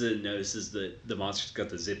watches it and notices that the monster's got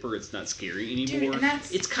the zipper, it's not scary anymore. Dude,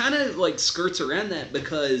 it's kind of like skirts around that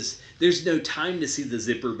because there's no time to see the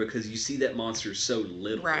zipper because you see that monster so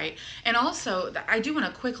little. Right. And also, I do want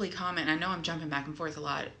to quickly comment. I know I'm jumping back and forth a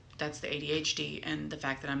lot. That's the ADHD and the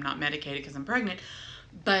fact that I'm not medicated because I'm pregnant.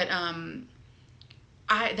 But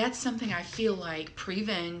that's something I feel like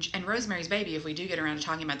Prevenge and Rosemary's Baby, if we do get around to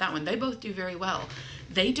talking about that one, they both do very well.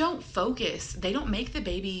 They don't focus. They don't make the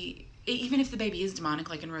baby... Even if the baby is demonic,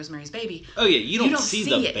 like in Rosemary's Baby. Oh, yeah, you don't see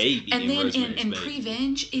the it. baby and in then Rosemary's in Baby.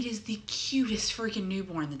 Prevenge, it is the cutest freaking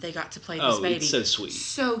newborn that they got to play this baby. Oh, it's so sweet.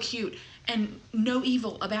 So cute. And no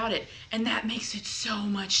evil about it. And that makes it so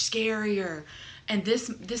much scarier. And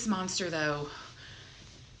this monster, though...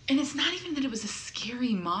 And it's not even that it was a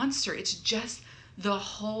scary monster. It's just the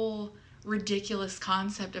whole ridiculous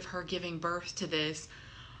concept of her giving birth to this.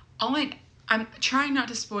 I'm trying not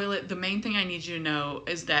to spoil it. The main thing I need you to know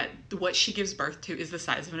is that what she gives birth to is the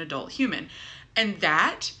size of an adult human. And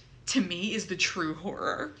that, to me, is the true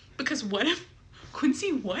horror. Because what if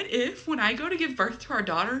when I go to give birth to our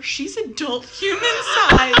daughter, she's adult human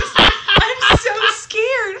size? I'm so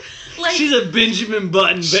scared. Like, she's a Benjamin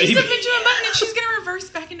Button baby. She's a Benjamin Button, and she's going to reverse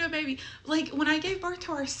back into a baby. Like, when I gave birth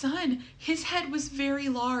to our son, his head was very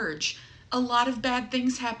large. A lot of bad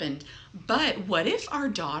things happened. But what if our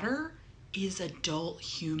daughter... is adult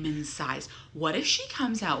human size? What if she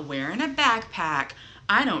comes out wearing a backpack?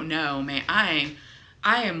 I don't know, man. I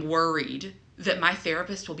am worried that my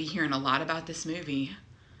therapist will be hearing a lot about this movie.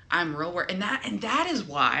 I'm real worried. And that is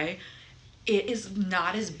why it is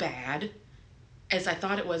not as bad as I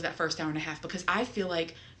thought it was that first hour and a half, because I feel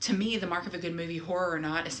like, to me, the mark of a good movie, horror or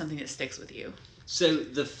not, is something that sticks with you. So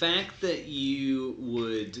the fact that you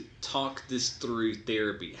would talk this through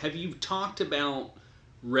therapy, have you talked about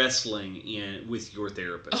wrestling with your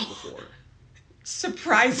therapist before?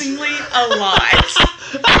 Surprisingly, a lot.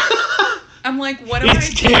 I'm like, what do I do?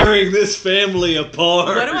 It's tearing this family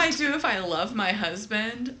apart. What do I do if I love my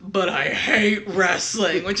husband, but I hate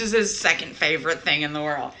wrestling, which is his second favorite thing in the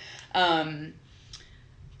world?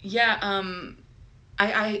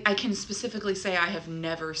 I can specifically say I have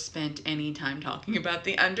never spent any time talking about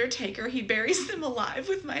The Undertaker. He buries them alive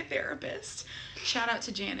with my therapist. Shout out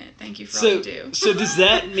to Janet. Thank you for all you do. So does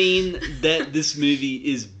that mean that this movie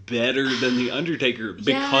is better than The Undertaker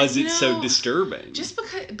because it's so disturbing? Just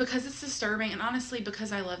because it's disturbing, and honestly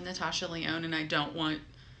because I love Natasha Lyonne and I don't want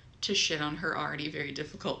to shit on her already very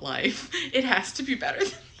difficult life, it has to be better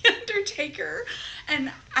than The Undertaker.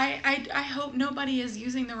 And I hope nobody is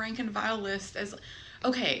using the rank and file list as...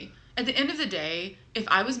 Okay, at the end of the day, if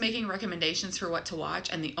I was making recommendations for what to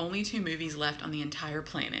watch and the only two movies left on the entire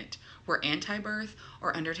planet were Anti-Birth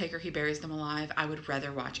or Undertaker, He Buries Them Alive, I would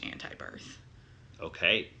rather watch Anti-Birth.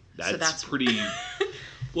 Okay, that's pretty...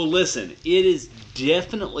 Well, listen, it is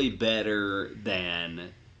definitely better than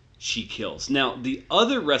She Kills. Now, the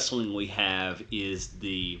other wrestling we have is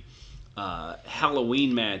the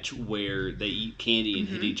Halloween match where they eat candy and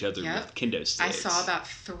hit each other with kendo sticks. I saw about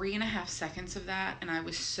 3.5 seconds of that, and I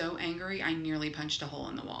was so angry, I nearly punched a hole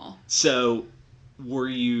in the wall. So, were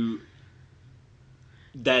you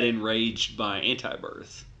that enraged by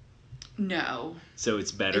Anti-Birth? No. So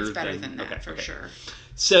it's better. It's better than that, for sure.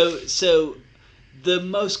 So the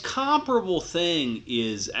most comparable thing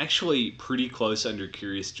is actually pretty close under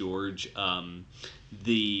Curious George.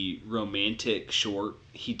 The romantic short,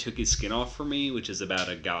 He Took His Skin Off for Me, which is about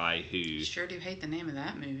a guy who... Sure do hate the name of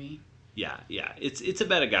that movie. Yeah. It's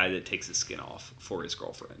about a guy that takes his skin off for his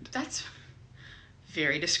girlfriend. That's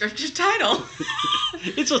very descriptive title.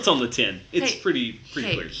 It's what's on the tin. It's pretty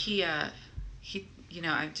clear. He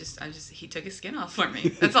took his skin off for me.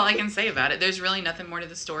 That's all I can say about it. There's really nothing more to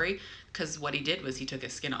the story, because what he did was he took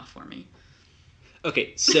his skin off for me.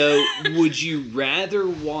 Okay, so would you rather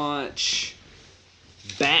watch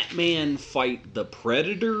Batman fight the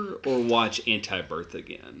Predator or watch Anti-Birth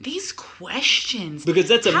again? These questions. Because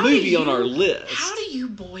that's a movie on our list. How do you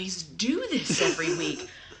boys do this every week?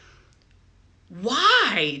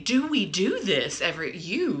 Why do we do this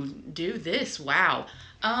You do this? Wow.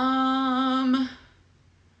 I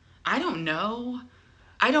don't know.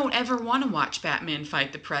 I don't ever want to watch Batman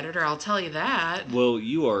fight the Predator, I'll tell you that. Well,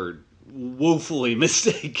 you are woefully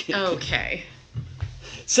mistaken. Okay.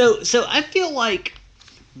 So I feel like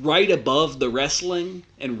right above the wrestling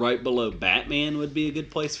and right below Batman would be a good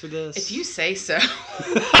place for this. If you say so.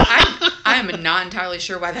 I am not entirely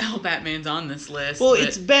sure why the hell Batman's on this list. Well, but...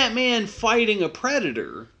 it's Batman fighting a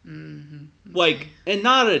predator. Mm-hmm. Like, and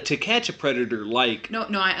not to catch a predator, like... No,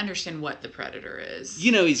 I understand what the predator is.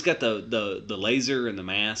 You know, he's got the laser and the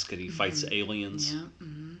mask, and he fights aliens. Yeah.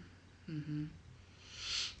 Mm-hmm. Mm-hmm.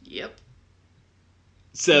 Yep.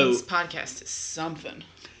 So... This podcast is something.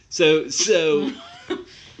 So...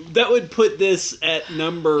 That would put this at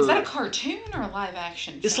number... Is that a cartoon or a live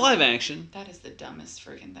action film? It's live action. That is the dumbest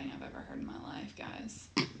freaking thing I've ever heard in my life, guys.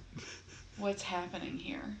 What's happening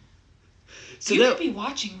here? So you could be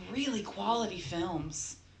watching really quality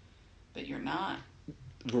films, but you're not.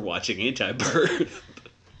 We're watching Anti-Birth.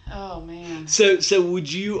 Oh, man. So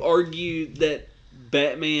would you argue that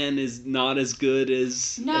Batman is not as good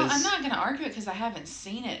as... No, I'm not going to argue it because I haven't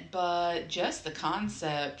seen it, but just the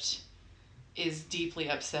concept is deeply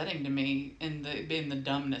upsetting to me in the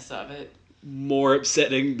dumbness of it. More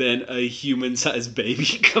upsetting than a human-sized baby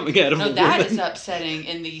coming out of a woman. No, that is upsetting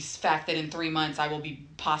in the fact that in 3 months I will be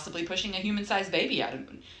possibly pushing a human-sized baby out of...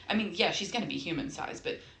 I mean, yeah, she's going to be human-sized,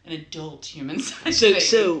 but an adult human-sized baby.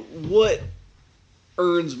 So what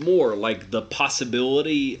earns more? Like, the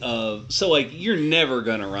possibility of... So, like, you're never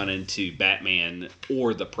going to run into Batman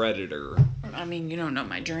or the Predator. I mean, you don't know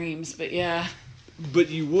my dreams, but yeah. But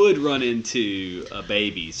you would run into a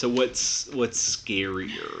baby. So what's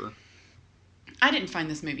scarier? I didn't find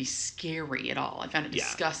this movie scary at all. I found it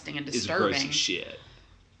disgusting and disturbing. It's gross as shit.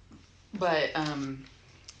 But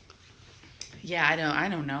yeah, I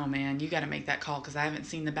don't know, man. You got to make that call because I haven't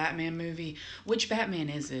seen the Batman movie. Which Batman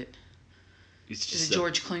is it? It's just is it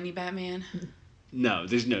George Clooney Batman? No,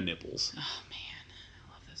 there's no nipples. Oh man,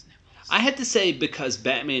 I love those nipples. I have to say, because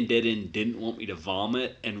Batman Dead End didn't want me to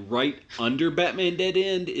vomit, and right under Batman Dead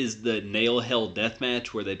End is the Nail Hell Deathmatch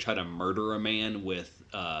where they try to murder a man with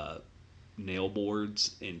nail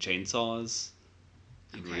boards and chainsaws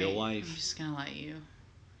in real life. I'm just gonna let you.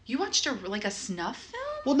 You watched a snuff film?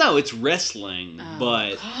 Well, no, it's wrestling,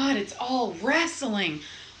 but God, it's all wrestling.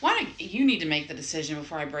 Why don't you need to make the decision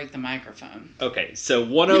before I break the microphone? Okay, so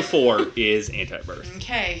 104 is Anti-Birth.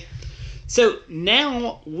 Okay. So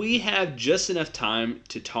now we have just enough time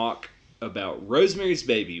to talk about Rosemary's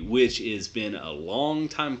Baby, which has been a long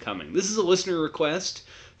time coming. This is a listener request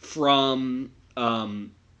from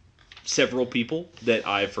several people that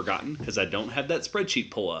I've forgotten because I don't have that spreadsheet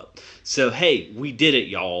pull up. So, hey, we did it,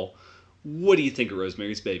 y'all. What do you think of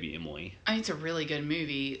Rosemary's Baby, Emily? I mean, it's a really good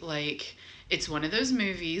movie. Like, it's one of those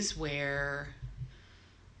movies where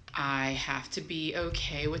I have to be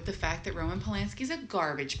okay with the fact that Roman Polanski's a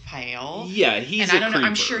garbage pail. Yeah, he's and I don't creeper. know.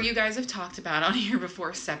 I'm sure you guys have talked about on here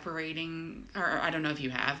before separating, or I don't know if you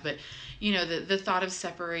have, but you know the thought of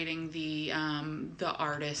separating the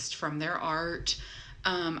artist from their art.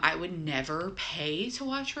 I would never pay to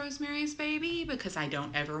watch Rosemary's Baby because I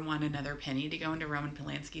don't ever want another penny to go into Roman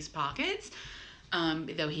Polanski's pockets.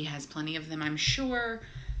 Though he has plenty of them, I'm sure.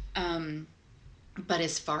 But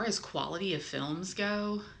as far as quality of films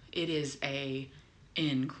go, it is a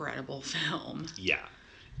incredible film. Yeah.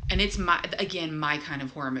 And it's my kind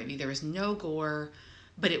of horror movie. There was no gore,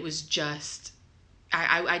 but it was just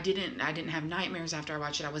I didn't have nightmares after I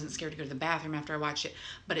watched it. I wasn't scared to go to the bathroom after I watched it,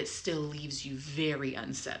 but it still leaves you very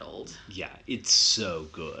unsettled. Yeah, it's so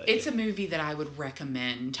good. It's a movie that I would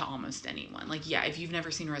recommend to almost anyone. Like, yeah, if you've never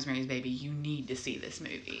seen Rosemary's Baby, you need to see this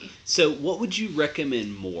movie. So, what would you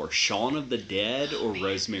recommend more, Shaun of the Dead or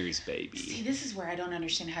Rosemary's Baby? See, this is where I don't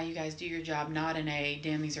understand how you guys do your job, not in a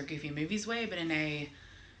damn these are goofy movies way, but in a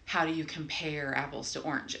how do you compare apples to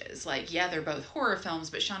oranges? Like, yeah, they're both horror films,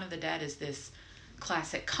 but Shaun of the Dead is this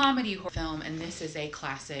classic comedy horror film, and this is a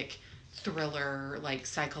classic thriller, like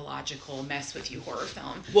psychological mess with you horror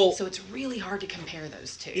film. Well, so it's really hard to compare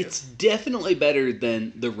those two. It's definitely better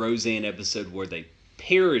than the Roseanne episode where they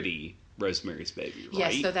parody Rosemary's Baby,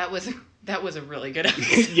 right? Yes, so that was a really good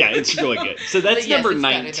episode. Yeah, it's really good. So that's yes, number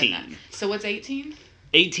 19. So what's 18?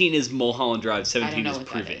 18 is Mulholland Drive. 17 is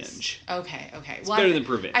Prevenge. Okay. It's better than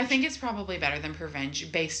Prevenge. I think it's probably better than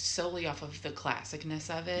Prevenge, based solely off of the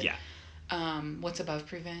classicness of it. Yeah. What's above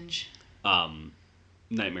Prevenge?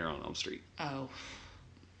 Nightmare on Elm Street. Oh.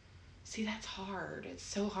 See, that's hard. It's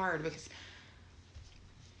so hard because...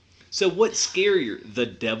 So what's scarier, the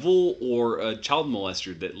devil or a child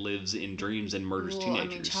molester that lives in dreams and murders teenagers? I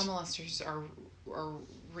mean, child molesters are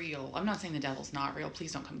real. I'm not saying the devil's not real.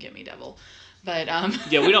 Please don't come get me, devil. But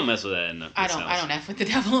yeah, we don't mess with that in I don't F with the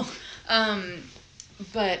devil.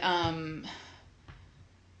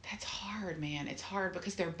 That's hard, man. It's hard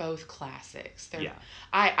because they're both classics.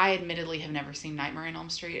 I admittedly have never seen Nightmare on Elm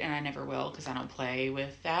Street, and I never will because I don't play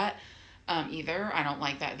with that. either. I don't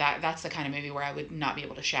like that. That's the kind of movie where I would not be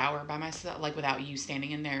able to shower by myself, like without you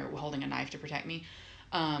standing in there holding a knife to protect me.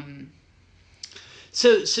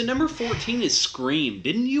 So number 14 is Scream.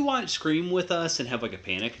 Didn't you watch Scream with us and have like a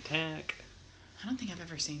panic attack? I don't think I've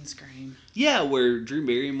ever seen Scream. Yeah, where Drew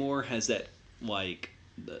Barrymore has that like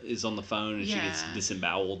is on the phone and she gets Yeah.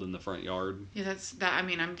 disemboweled in the front yard. Yeah, that's that. I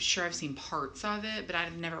mean, I'm sure I've seen parts of it, but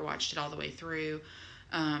I've never watched it all the way through.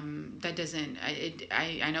 That doesn't.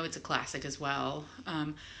 I know it's a classic as well.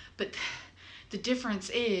 But the difference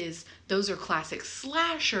is those are classic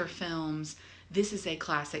slasher films. This is a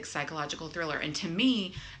classic psychological thriller, and to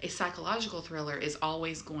me, a psychological thriller is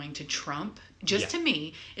always going to trump. Just Yeah. to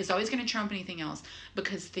me, is always going to trump anything else,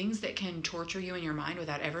 because things that can torture you in your mind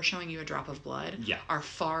without ever showing you a drop of blood Yeah. are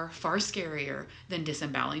far, far scarier than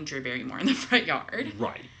disemboweling Drew Barrymore in the front yard.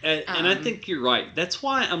 Right. And I think you're right. That's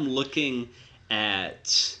why I'm looking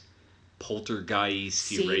at Poltergeist,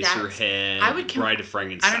 See, Eraserhead, I would Bride of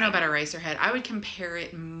Frankenstein. I don't know about Eraserhead. I would compare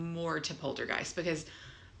it more to Poltergeist, because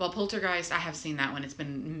while Poltergeist, I have seen that one. It's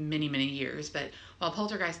been many, many years. But while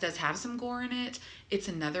Poltergeist does have some gore in it, it's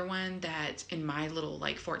another one that in my little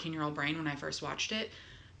 14-year-old brain when I first watched it,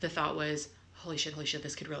 the thought was, holy shit,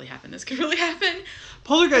 this could really happen. This could really happen.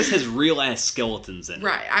 Poltergeist has real ass skeletons in it.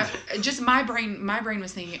 Right. My brain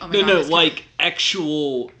was thinking, oh my No, god. no, this like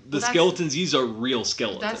actual, the that's- skeletons, these are real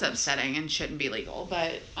skeletons. That's upsetting and shouldn't be legal.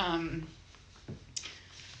 But,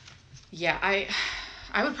 yeah,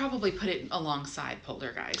 I would probably put it alongside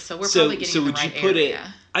Poltergeist. So we're probably getting in the would right you put area.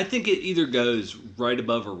 it, I think it either goes right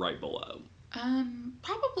above or right below.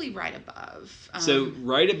 Probably right above. So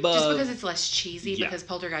right above. Just because it's less cheesy, Yeah. because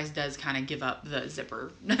Poltergeist does kind of give up the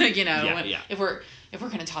zipper, Yeah. If we're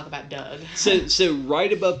going to talk about Doug. So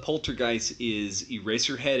right above Poltergeist is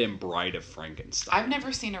Eraserhead and Bride of Frankenstein. I've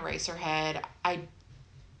never seen Eraserhead.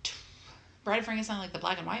 Bride of Frankenstein, like the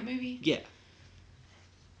black and white movie? Yeah.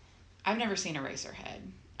 I've never seen Eraserhead.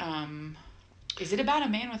 Is it about a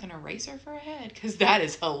man with an eraser for a head? Because that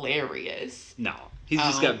is hilarious. No. He's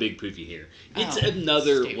just got big poofy hair. It's Oh,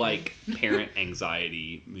 another stupid. parent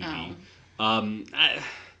anxiety movie. Oh.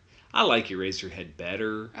 I like Eraserhead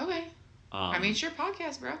better. Okay. I mean, it's your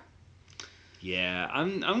podcast, bro. Yeah,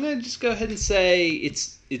 I'm gonna just go ahead and say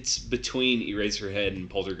it's between Eraserhead and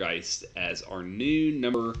Poltergeist as our new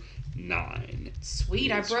number 9.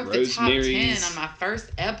 Sweet, I It's broke the top 10 Rosemary's on my first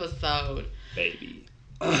episode. Baby.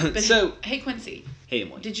 But So, hey, Quincy, hey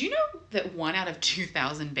Emily, did you know that 1 out of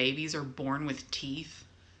 2,000 babies are born with teeth?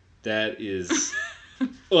 that is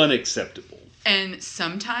unacceptable. And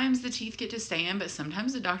sometimes the teeth get to stay in, but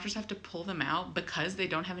sometimes the doctors have to pull them out because they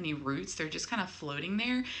don't have any roots. They're just kind of floating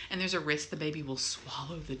there, and there's a risk the baby will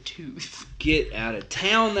swallow the tooth. Get out of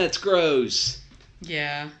town, that's gross.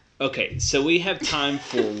 Yeah. Okay, so we have time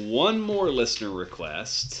for one more listener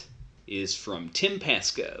request. Is from Tim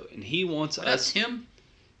Pasco, and he wants What us. up, Tim?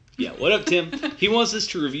 Yeah, what up, Tim? He wants us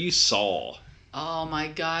to review Saw. Oh my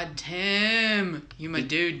God, Tim! You my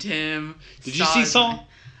dude, Tim. Did you see is Saw?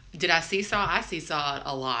 Did I see Saw? I see Saw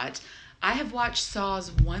a lot. I have watched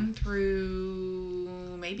Saws 1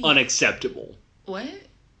 through maybe Unacceptable. what?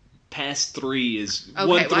 Past 3 is Okay, 1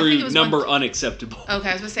 well, I think through it was number 1 unacceptable. Okay,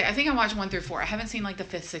 I was gonna say I think I watched 1 through 4. I haven't seen like the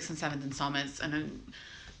 5th, 6th, and 7th installments,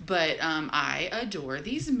 but I adore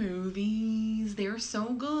these movies. They're so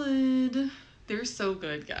good. They're so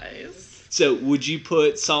good, guys. So, would you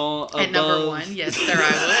put Saw above? At number 1, yes, sir,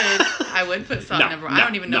 I would. I would put Saw No, at number 1. no, I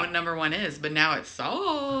don't even know no. what number 1 is, but now it's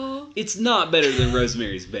Saw. It's not better than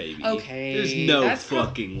Rosemary's Baby. Okay, There's no that's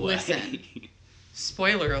fucking way. Listen.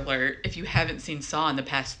 Spoiler alert, if you haven't seen Saw in the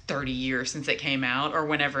past 30 years since it came out, or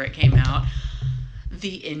whenever it came out,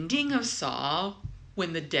 the ending of Saw,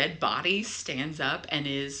 when the dead body stands up and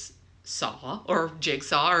is Saw, or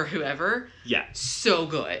Jigsaw, or whoever, Yeah. so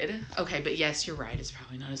good. Okay, but yes, you're right, it's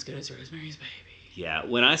probably not as good as Rosemary's Baby. Yeah,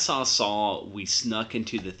 when I saw Saw, we snuck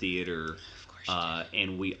into the theater, Of course you did.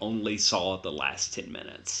 and we only saw the last 10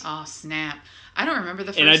 minutes. Oh, snap. I don't remember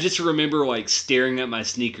the first... And I just remember, staring at my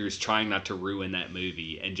sneakers, trying not to ruin that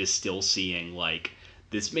movie, and just still seeing,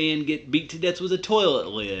 this man get beat to death with a toilet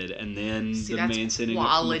lid, and then See, the that's man sitting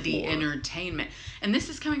quality up on the floor. entertainment. And this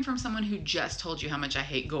is coming from someone who just told you how much I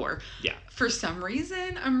hate gore. Yeah. For some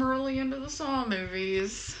reason, I'm really into the Saw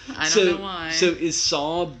movies. I don't know why. So is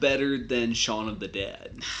Saw better than Shaun of the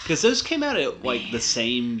Dead? Because those came out at, the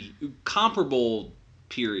same, comparable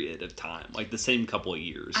period of time, the same couple of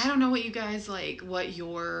years. I don't know what you guys what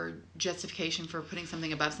your justification for putting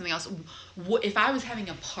something above something else. If I was having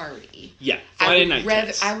a party, Yeah, Friday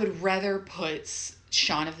Night I would rather put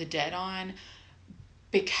Shaun of the Dead on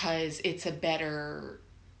because it's a better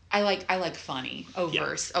I like funny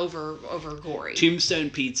over gory. Tombstone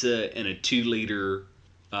Pizza and a 2-liter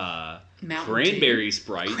cranberry Dew.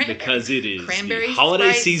 Sprite because it is Cranberry the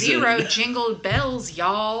holiday Sprite season. Zero jingle bells,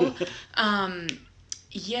 y'all. I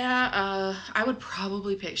would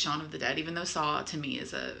probably pick Shaun of the Dead, even though Saw to me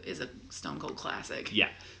is a stone cold classic. Yeah.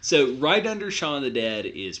 So right under Shaun of the Dead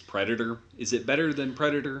is Predator. Is it better than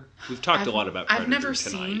Predator? We've talked a lot about Predator I've never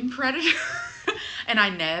tonight. seen Predator, and I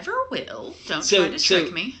never will. Don't try to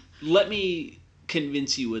trick me. Let me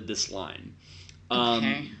convince you with this line.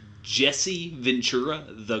 Okay. Jesse Ventura,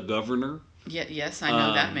 the governor. Yes, I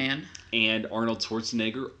know that man. And Arnold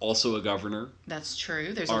Schwarzenegger, also a governor. That's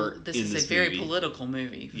true. This is a very political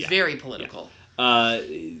movie. Yeah. Very political. Yeah.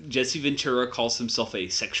 Jesse Ventura calls himself a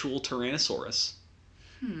sexual Tyrannosaurus.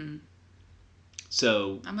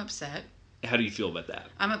 So I'm upset. How do you feel about that?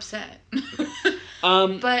 I'm upset.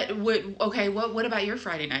 But what about your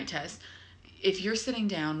Friday night test? If you're sitting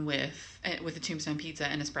down with a Tombstone Pizza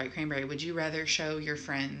and a Sprite Cranberry, would you rather show your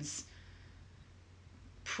friends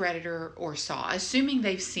Predator or Saw, assuming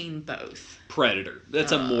they've seen both? Predator.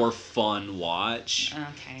 That's a more fun watch.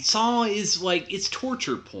 Okay. Saw is like, it's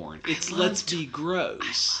torture porn. It's let's be gross. I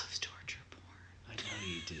love torture porn. I know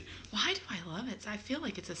you do. Why do I love it? I feel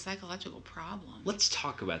like it's a psychological problem. Let's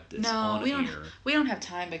talk about this on air. We don't have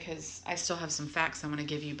time because I still have some facts I want to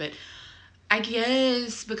give you, but I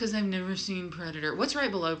guess because I've never seen Predator. What's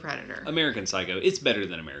right below Predator? American Psycho. It's better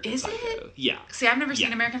than American Psycho. Is it? Yeah. See, I've never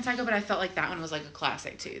seen American Psycho, but I felt like that one was like a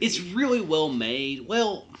classic too. It's really well made.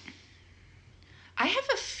 Well, I have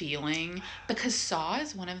a feeling because Saw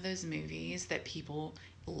is one of those movies that people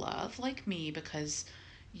love, like me, because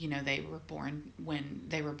they were born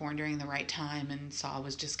during the right time, and Saw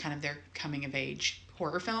was just kind of their coming of age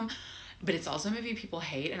horror film. But it's also a movie people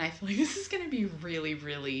hate, and I feel like this is going to be really,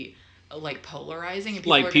 really like polarizing, and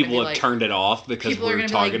people have turned it off because we're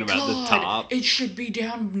talking about the top. It should be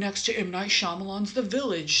down next to M. Night Shyamalan's The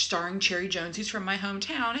Village, starring Cherry Jones, who's from my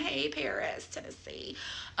hometown. Hey, Paris, Tennessee.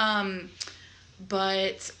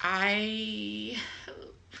 But I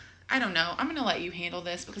don't know. I'm gonna let you handle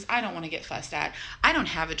this because I don't want to get fussed at. I don't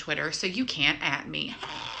have a Twitter, so you can't at me.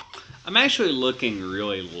 I'm actually looking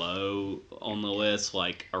really low on the list,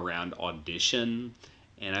 like around Audition.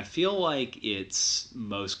 And I feel like it's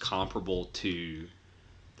most comparable to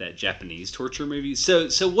that Japanese torture movie. So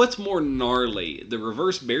what's more gnarly, the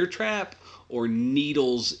reverse bear trap or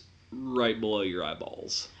needles right below your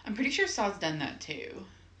eyeballs? I'm pretty sure Saw's done that too.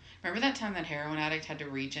 Remember that time that heroin addict had to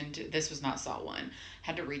reach into, this was not Saw 1,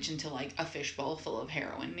 had to reach into like a fishbowl full of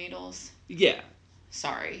heroin needles? Yeah.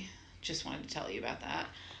 Sorry. Just wanted to tell you about that.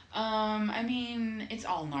 I mean, it's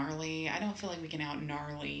all gnarly. I don't feel like we can out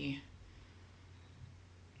gnarly.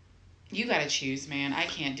 You gotta choose, man. I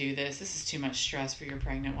can't do this. This is too much stress for your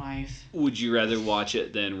pregnant wife. Would you rather watch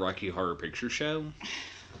it than Rocky Horror Picture Show?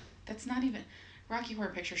 That's not even... Rocky Horror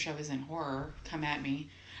Picture Show isn't horror. Come at me.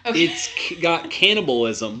 Okay. It's got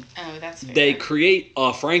cannibalism. Oh, that's fair. They create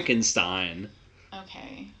a Frankenstein.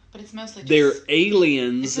 Okay. But it's mostly just... They're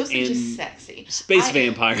aliens it's mostly and just sexy. Space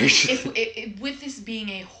vampires. With this being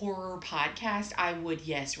a horror podcast, I would,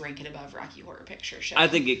 yes, rank it above Rocky Horror Picture Show. I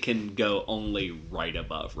think it can go only right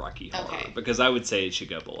above Rocky Horror because I would say it should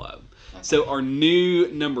go below. Okay. So our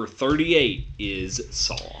new number 38 is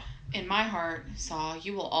Saw. In my heart, Saw,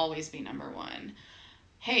 you will always be number 1.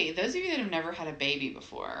 Hey, those of you that have never had a baby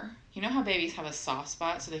before, you know how babies have a soft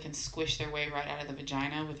spot so they can squish their way right out of the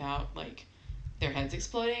vagina without, like, their heads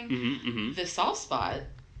exploding? Mm-hmm. The soft spot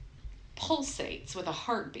pulsates with a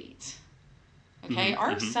heartbeat. Okay?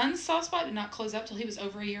 Our son's soft spot did not close up till he was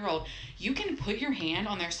over a year old. You can put your hand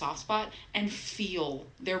on their soft spot and feel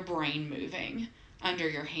their brain moving under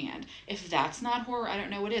your hand. If that's not horror, I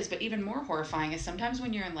don't know what is. But even more horrifying is sometimes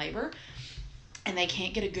when you're in labor and they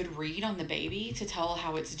can't get a good read on the baby to tell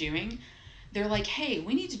how it's doing, they're like, hey,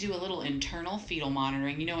 we need to do a little internal fetal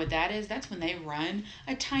monitoring. You know what that is? That's when they run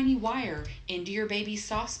a tiny wire into your baby's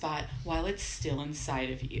soft spot while it's still inside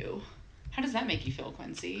of you. How does that make you feel,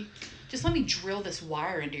 Quincy? Just let me drill this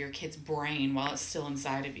wire into your kid's brain while it's still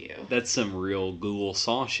inside of you. That's some real Google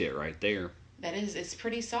Saw shit right there. That is, it's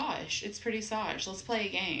pretty Saw-ish. It's pretty Saw-ish. Let's play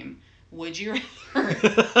a game. Would you rather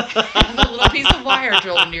have a little piece of wire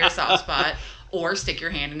drilled into your soft spot or stick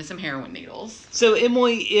your hand into some heroin needles? So,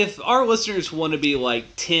 Emily, if our listeners want to be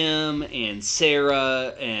like Tim and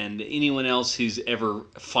Sarah and anyone else who's ever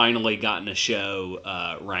finally gotten a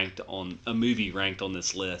show ranked on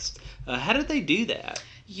this list, how did they do that?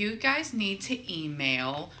 You guys need to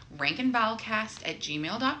email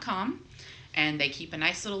rankandbalcast@gmail.com, and they keep a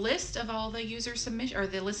nice little list of all the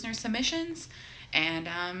the listener submissions. And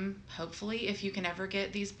hopefully, if you can ever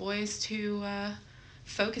get these boys to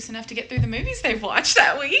focus enough to get through the movies they've watched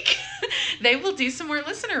that week, they will do some more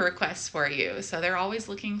listener requests for you. So they're always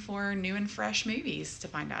looking for new and fresh movies to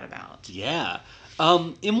find out about. Yeah.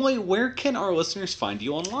 Emily, where can our listeners find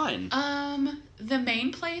you online? The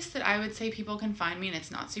main place that I would say people can find me, and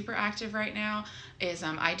it's not super active right now, is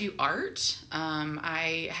I do art.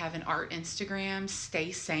 I have an art Instagram,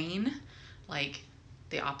 Stay Sane, like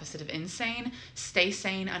the opposite of insane. Stay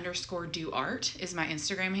Sane _do art is my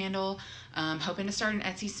Instagram handle. Hoping to start an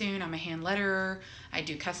Etsy soon. I'm a hand letterer. I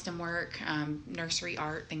do custom work, nursery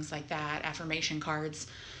art, things like that, affirmation cards.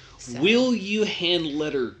 So. Will you hand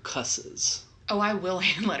letter cusses? Oh, I will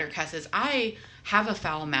hand letter cusses. I have a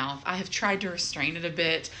foul mouth. I have tried to restrain it a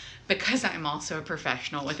bit because I'm also a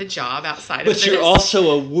professional with a job outside of this. But you're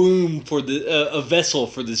also a womb for a vessel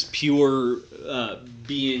for this pure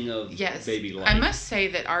being of baby life. I must say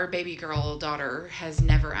that our baby girl daughter has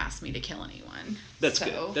never asked me to kill anyone. That's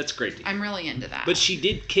good. That's great to hear. I'm really into that. But she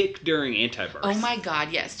did kick during antibirth. Oh my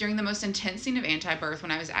God, yes. During the most intense scene of antibirth,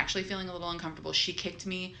 when I was actually feeling a little uncomfortable, she kicked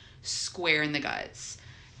me square in the guts.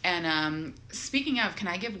 And speaking of, can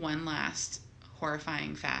I give one last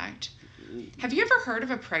horrifying fact? Have you ever heard of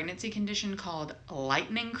a pregnancy condition called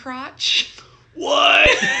lightning crotch? What?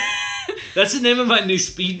 That's the name of my new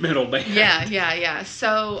speed metal band. Yeah.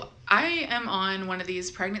 So I am on one of these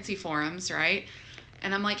pregnancy forums, right?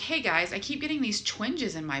 And I'm like, hey guys, I keep getting these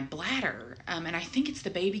twinges in my bladder. And I think it's the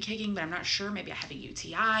baby kicking, but I'm not sure. Maybe I have a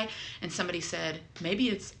UTI. And somebody said, maybe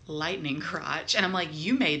it's lightning crotch. And I'm like,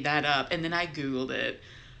 you made that up. And then I Googled it.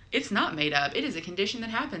 It's not made up. It is a condition that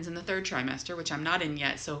happens in the 3rd trimester, which I'm not in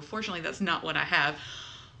yet. So fortunately, that's not what I have.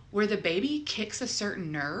 Where the baby kicks a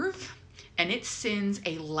certain nerve and it sends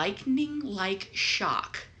a lightning-like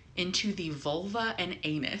shock into the vulva and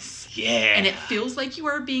anus. Yeah. And it feels like you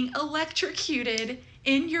are being electrocuted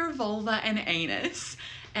in your vulva and anus.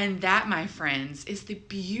 And that, my friends, is the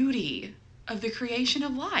beauty of the creation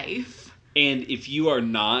of life. And if you are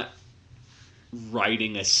not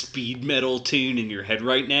writing a speed metal tune in your head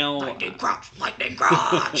right now, lightning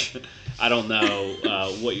crotch. I don't know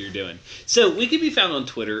what you're doing. So we can be found on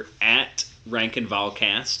Twitter at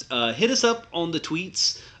RankandVileCast. Hit us up on the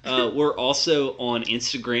tweets. We're also on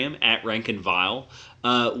Instagram at RankandVile.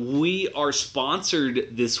 We are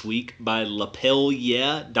sponsored this week by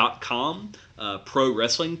LapelYeah.com, pro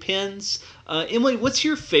wrestling pins. Emily, what's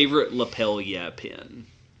your favorite Lapel Yeah pin?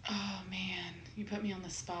 Oh man, you put me on the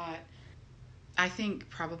spot. I think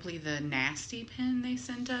probably the Nasty pin they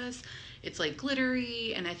sent us. It's like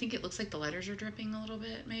glittery, and I think it looks like the letters are dripping a little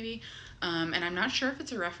bit, maybe. And I'm not sure if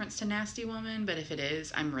it's a reference to Nasty Woman, but if it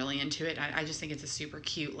is, I'm really into it. I just think it's a super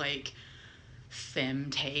cute, like, femme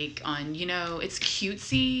take on, it's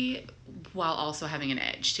cutesy while also having an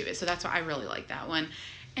edge to it. So that's why I really like that one.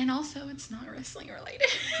 And also, it's not wrestling related.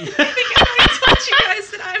 I think I already told you guys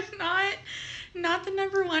that I'm not the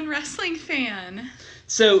number one wrestling fan.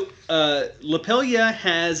 So, Lapel Yeah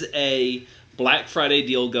has a Black Friday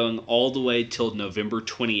deal going all the way till November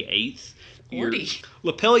 28th.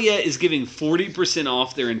 Lapel Yeah is giving 40%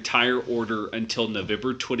 off their entire order until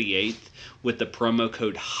November 28th with the promo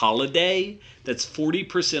code HOLIDAY. That's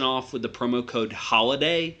 40% off with the promo code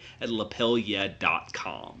HOLIDAY at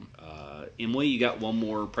LapelYeah.com. Emily, you got one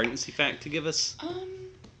more pregnancy fact to give us?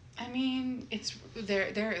 I mean, it's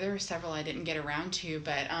there are several I didn't get around to,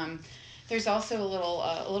 but there's also a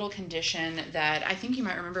little condition that I think you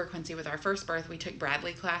might remember, Quincy. With our first birth, we took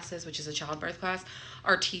Bradley classes, which is a childbirth class.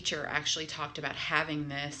 Our teacher actually talked about having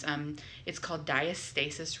this. It's called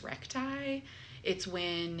diastasis recti. It's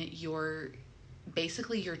when your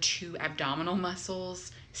 2 abdominal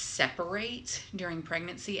muscles separate during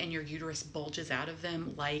pregnancy and your uterus bulges out of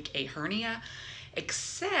them like a hernia.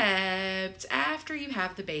 Except after you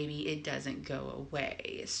have the baby, it doesn't go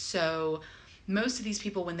away. So most of these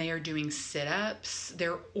people, when they are doing sit-ups,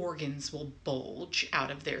 their organs will bulge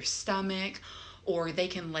out of their stomach, or they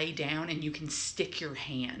can lay down and you can stick your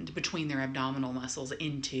hand between their abdominal muscles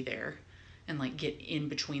into there and like get in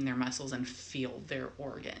between their muscles and feel their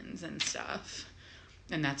organs and stuff.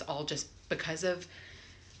 And that's all just because of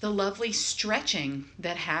the lovely stretching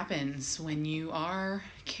that happens when you are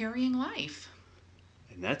carrying life.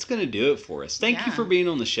 And that's going to do it for us. Thank you for being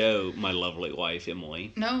on the show, my lovely wife,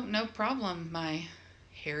 Emily. No problem, my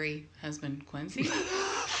hairy husband, Quincy.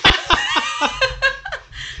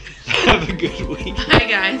 Have a good week. Bye,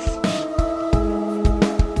 guys.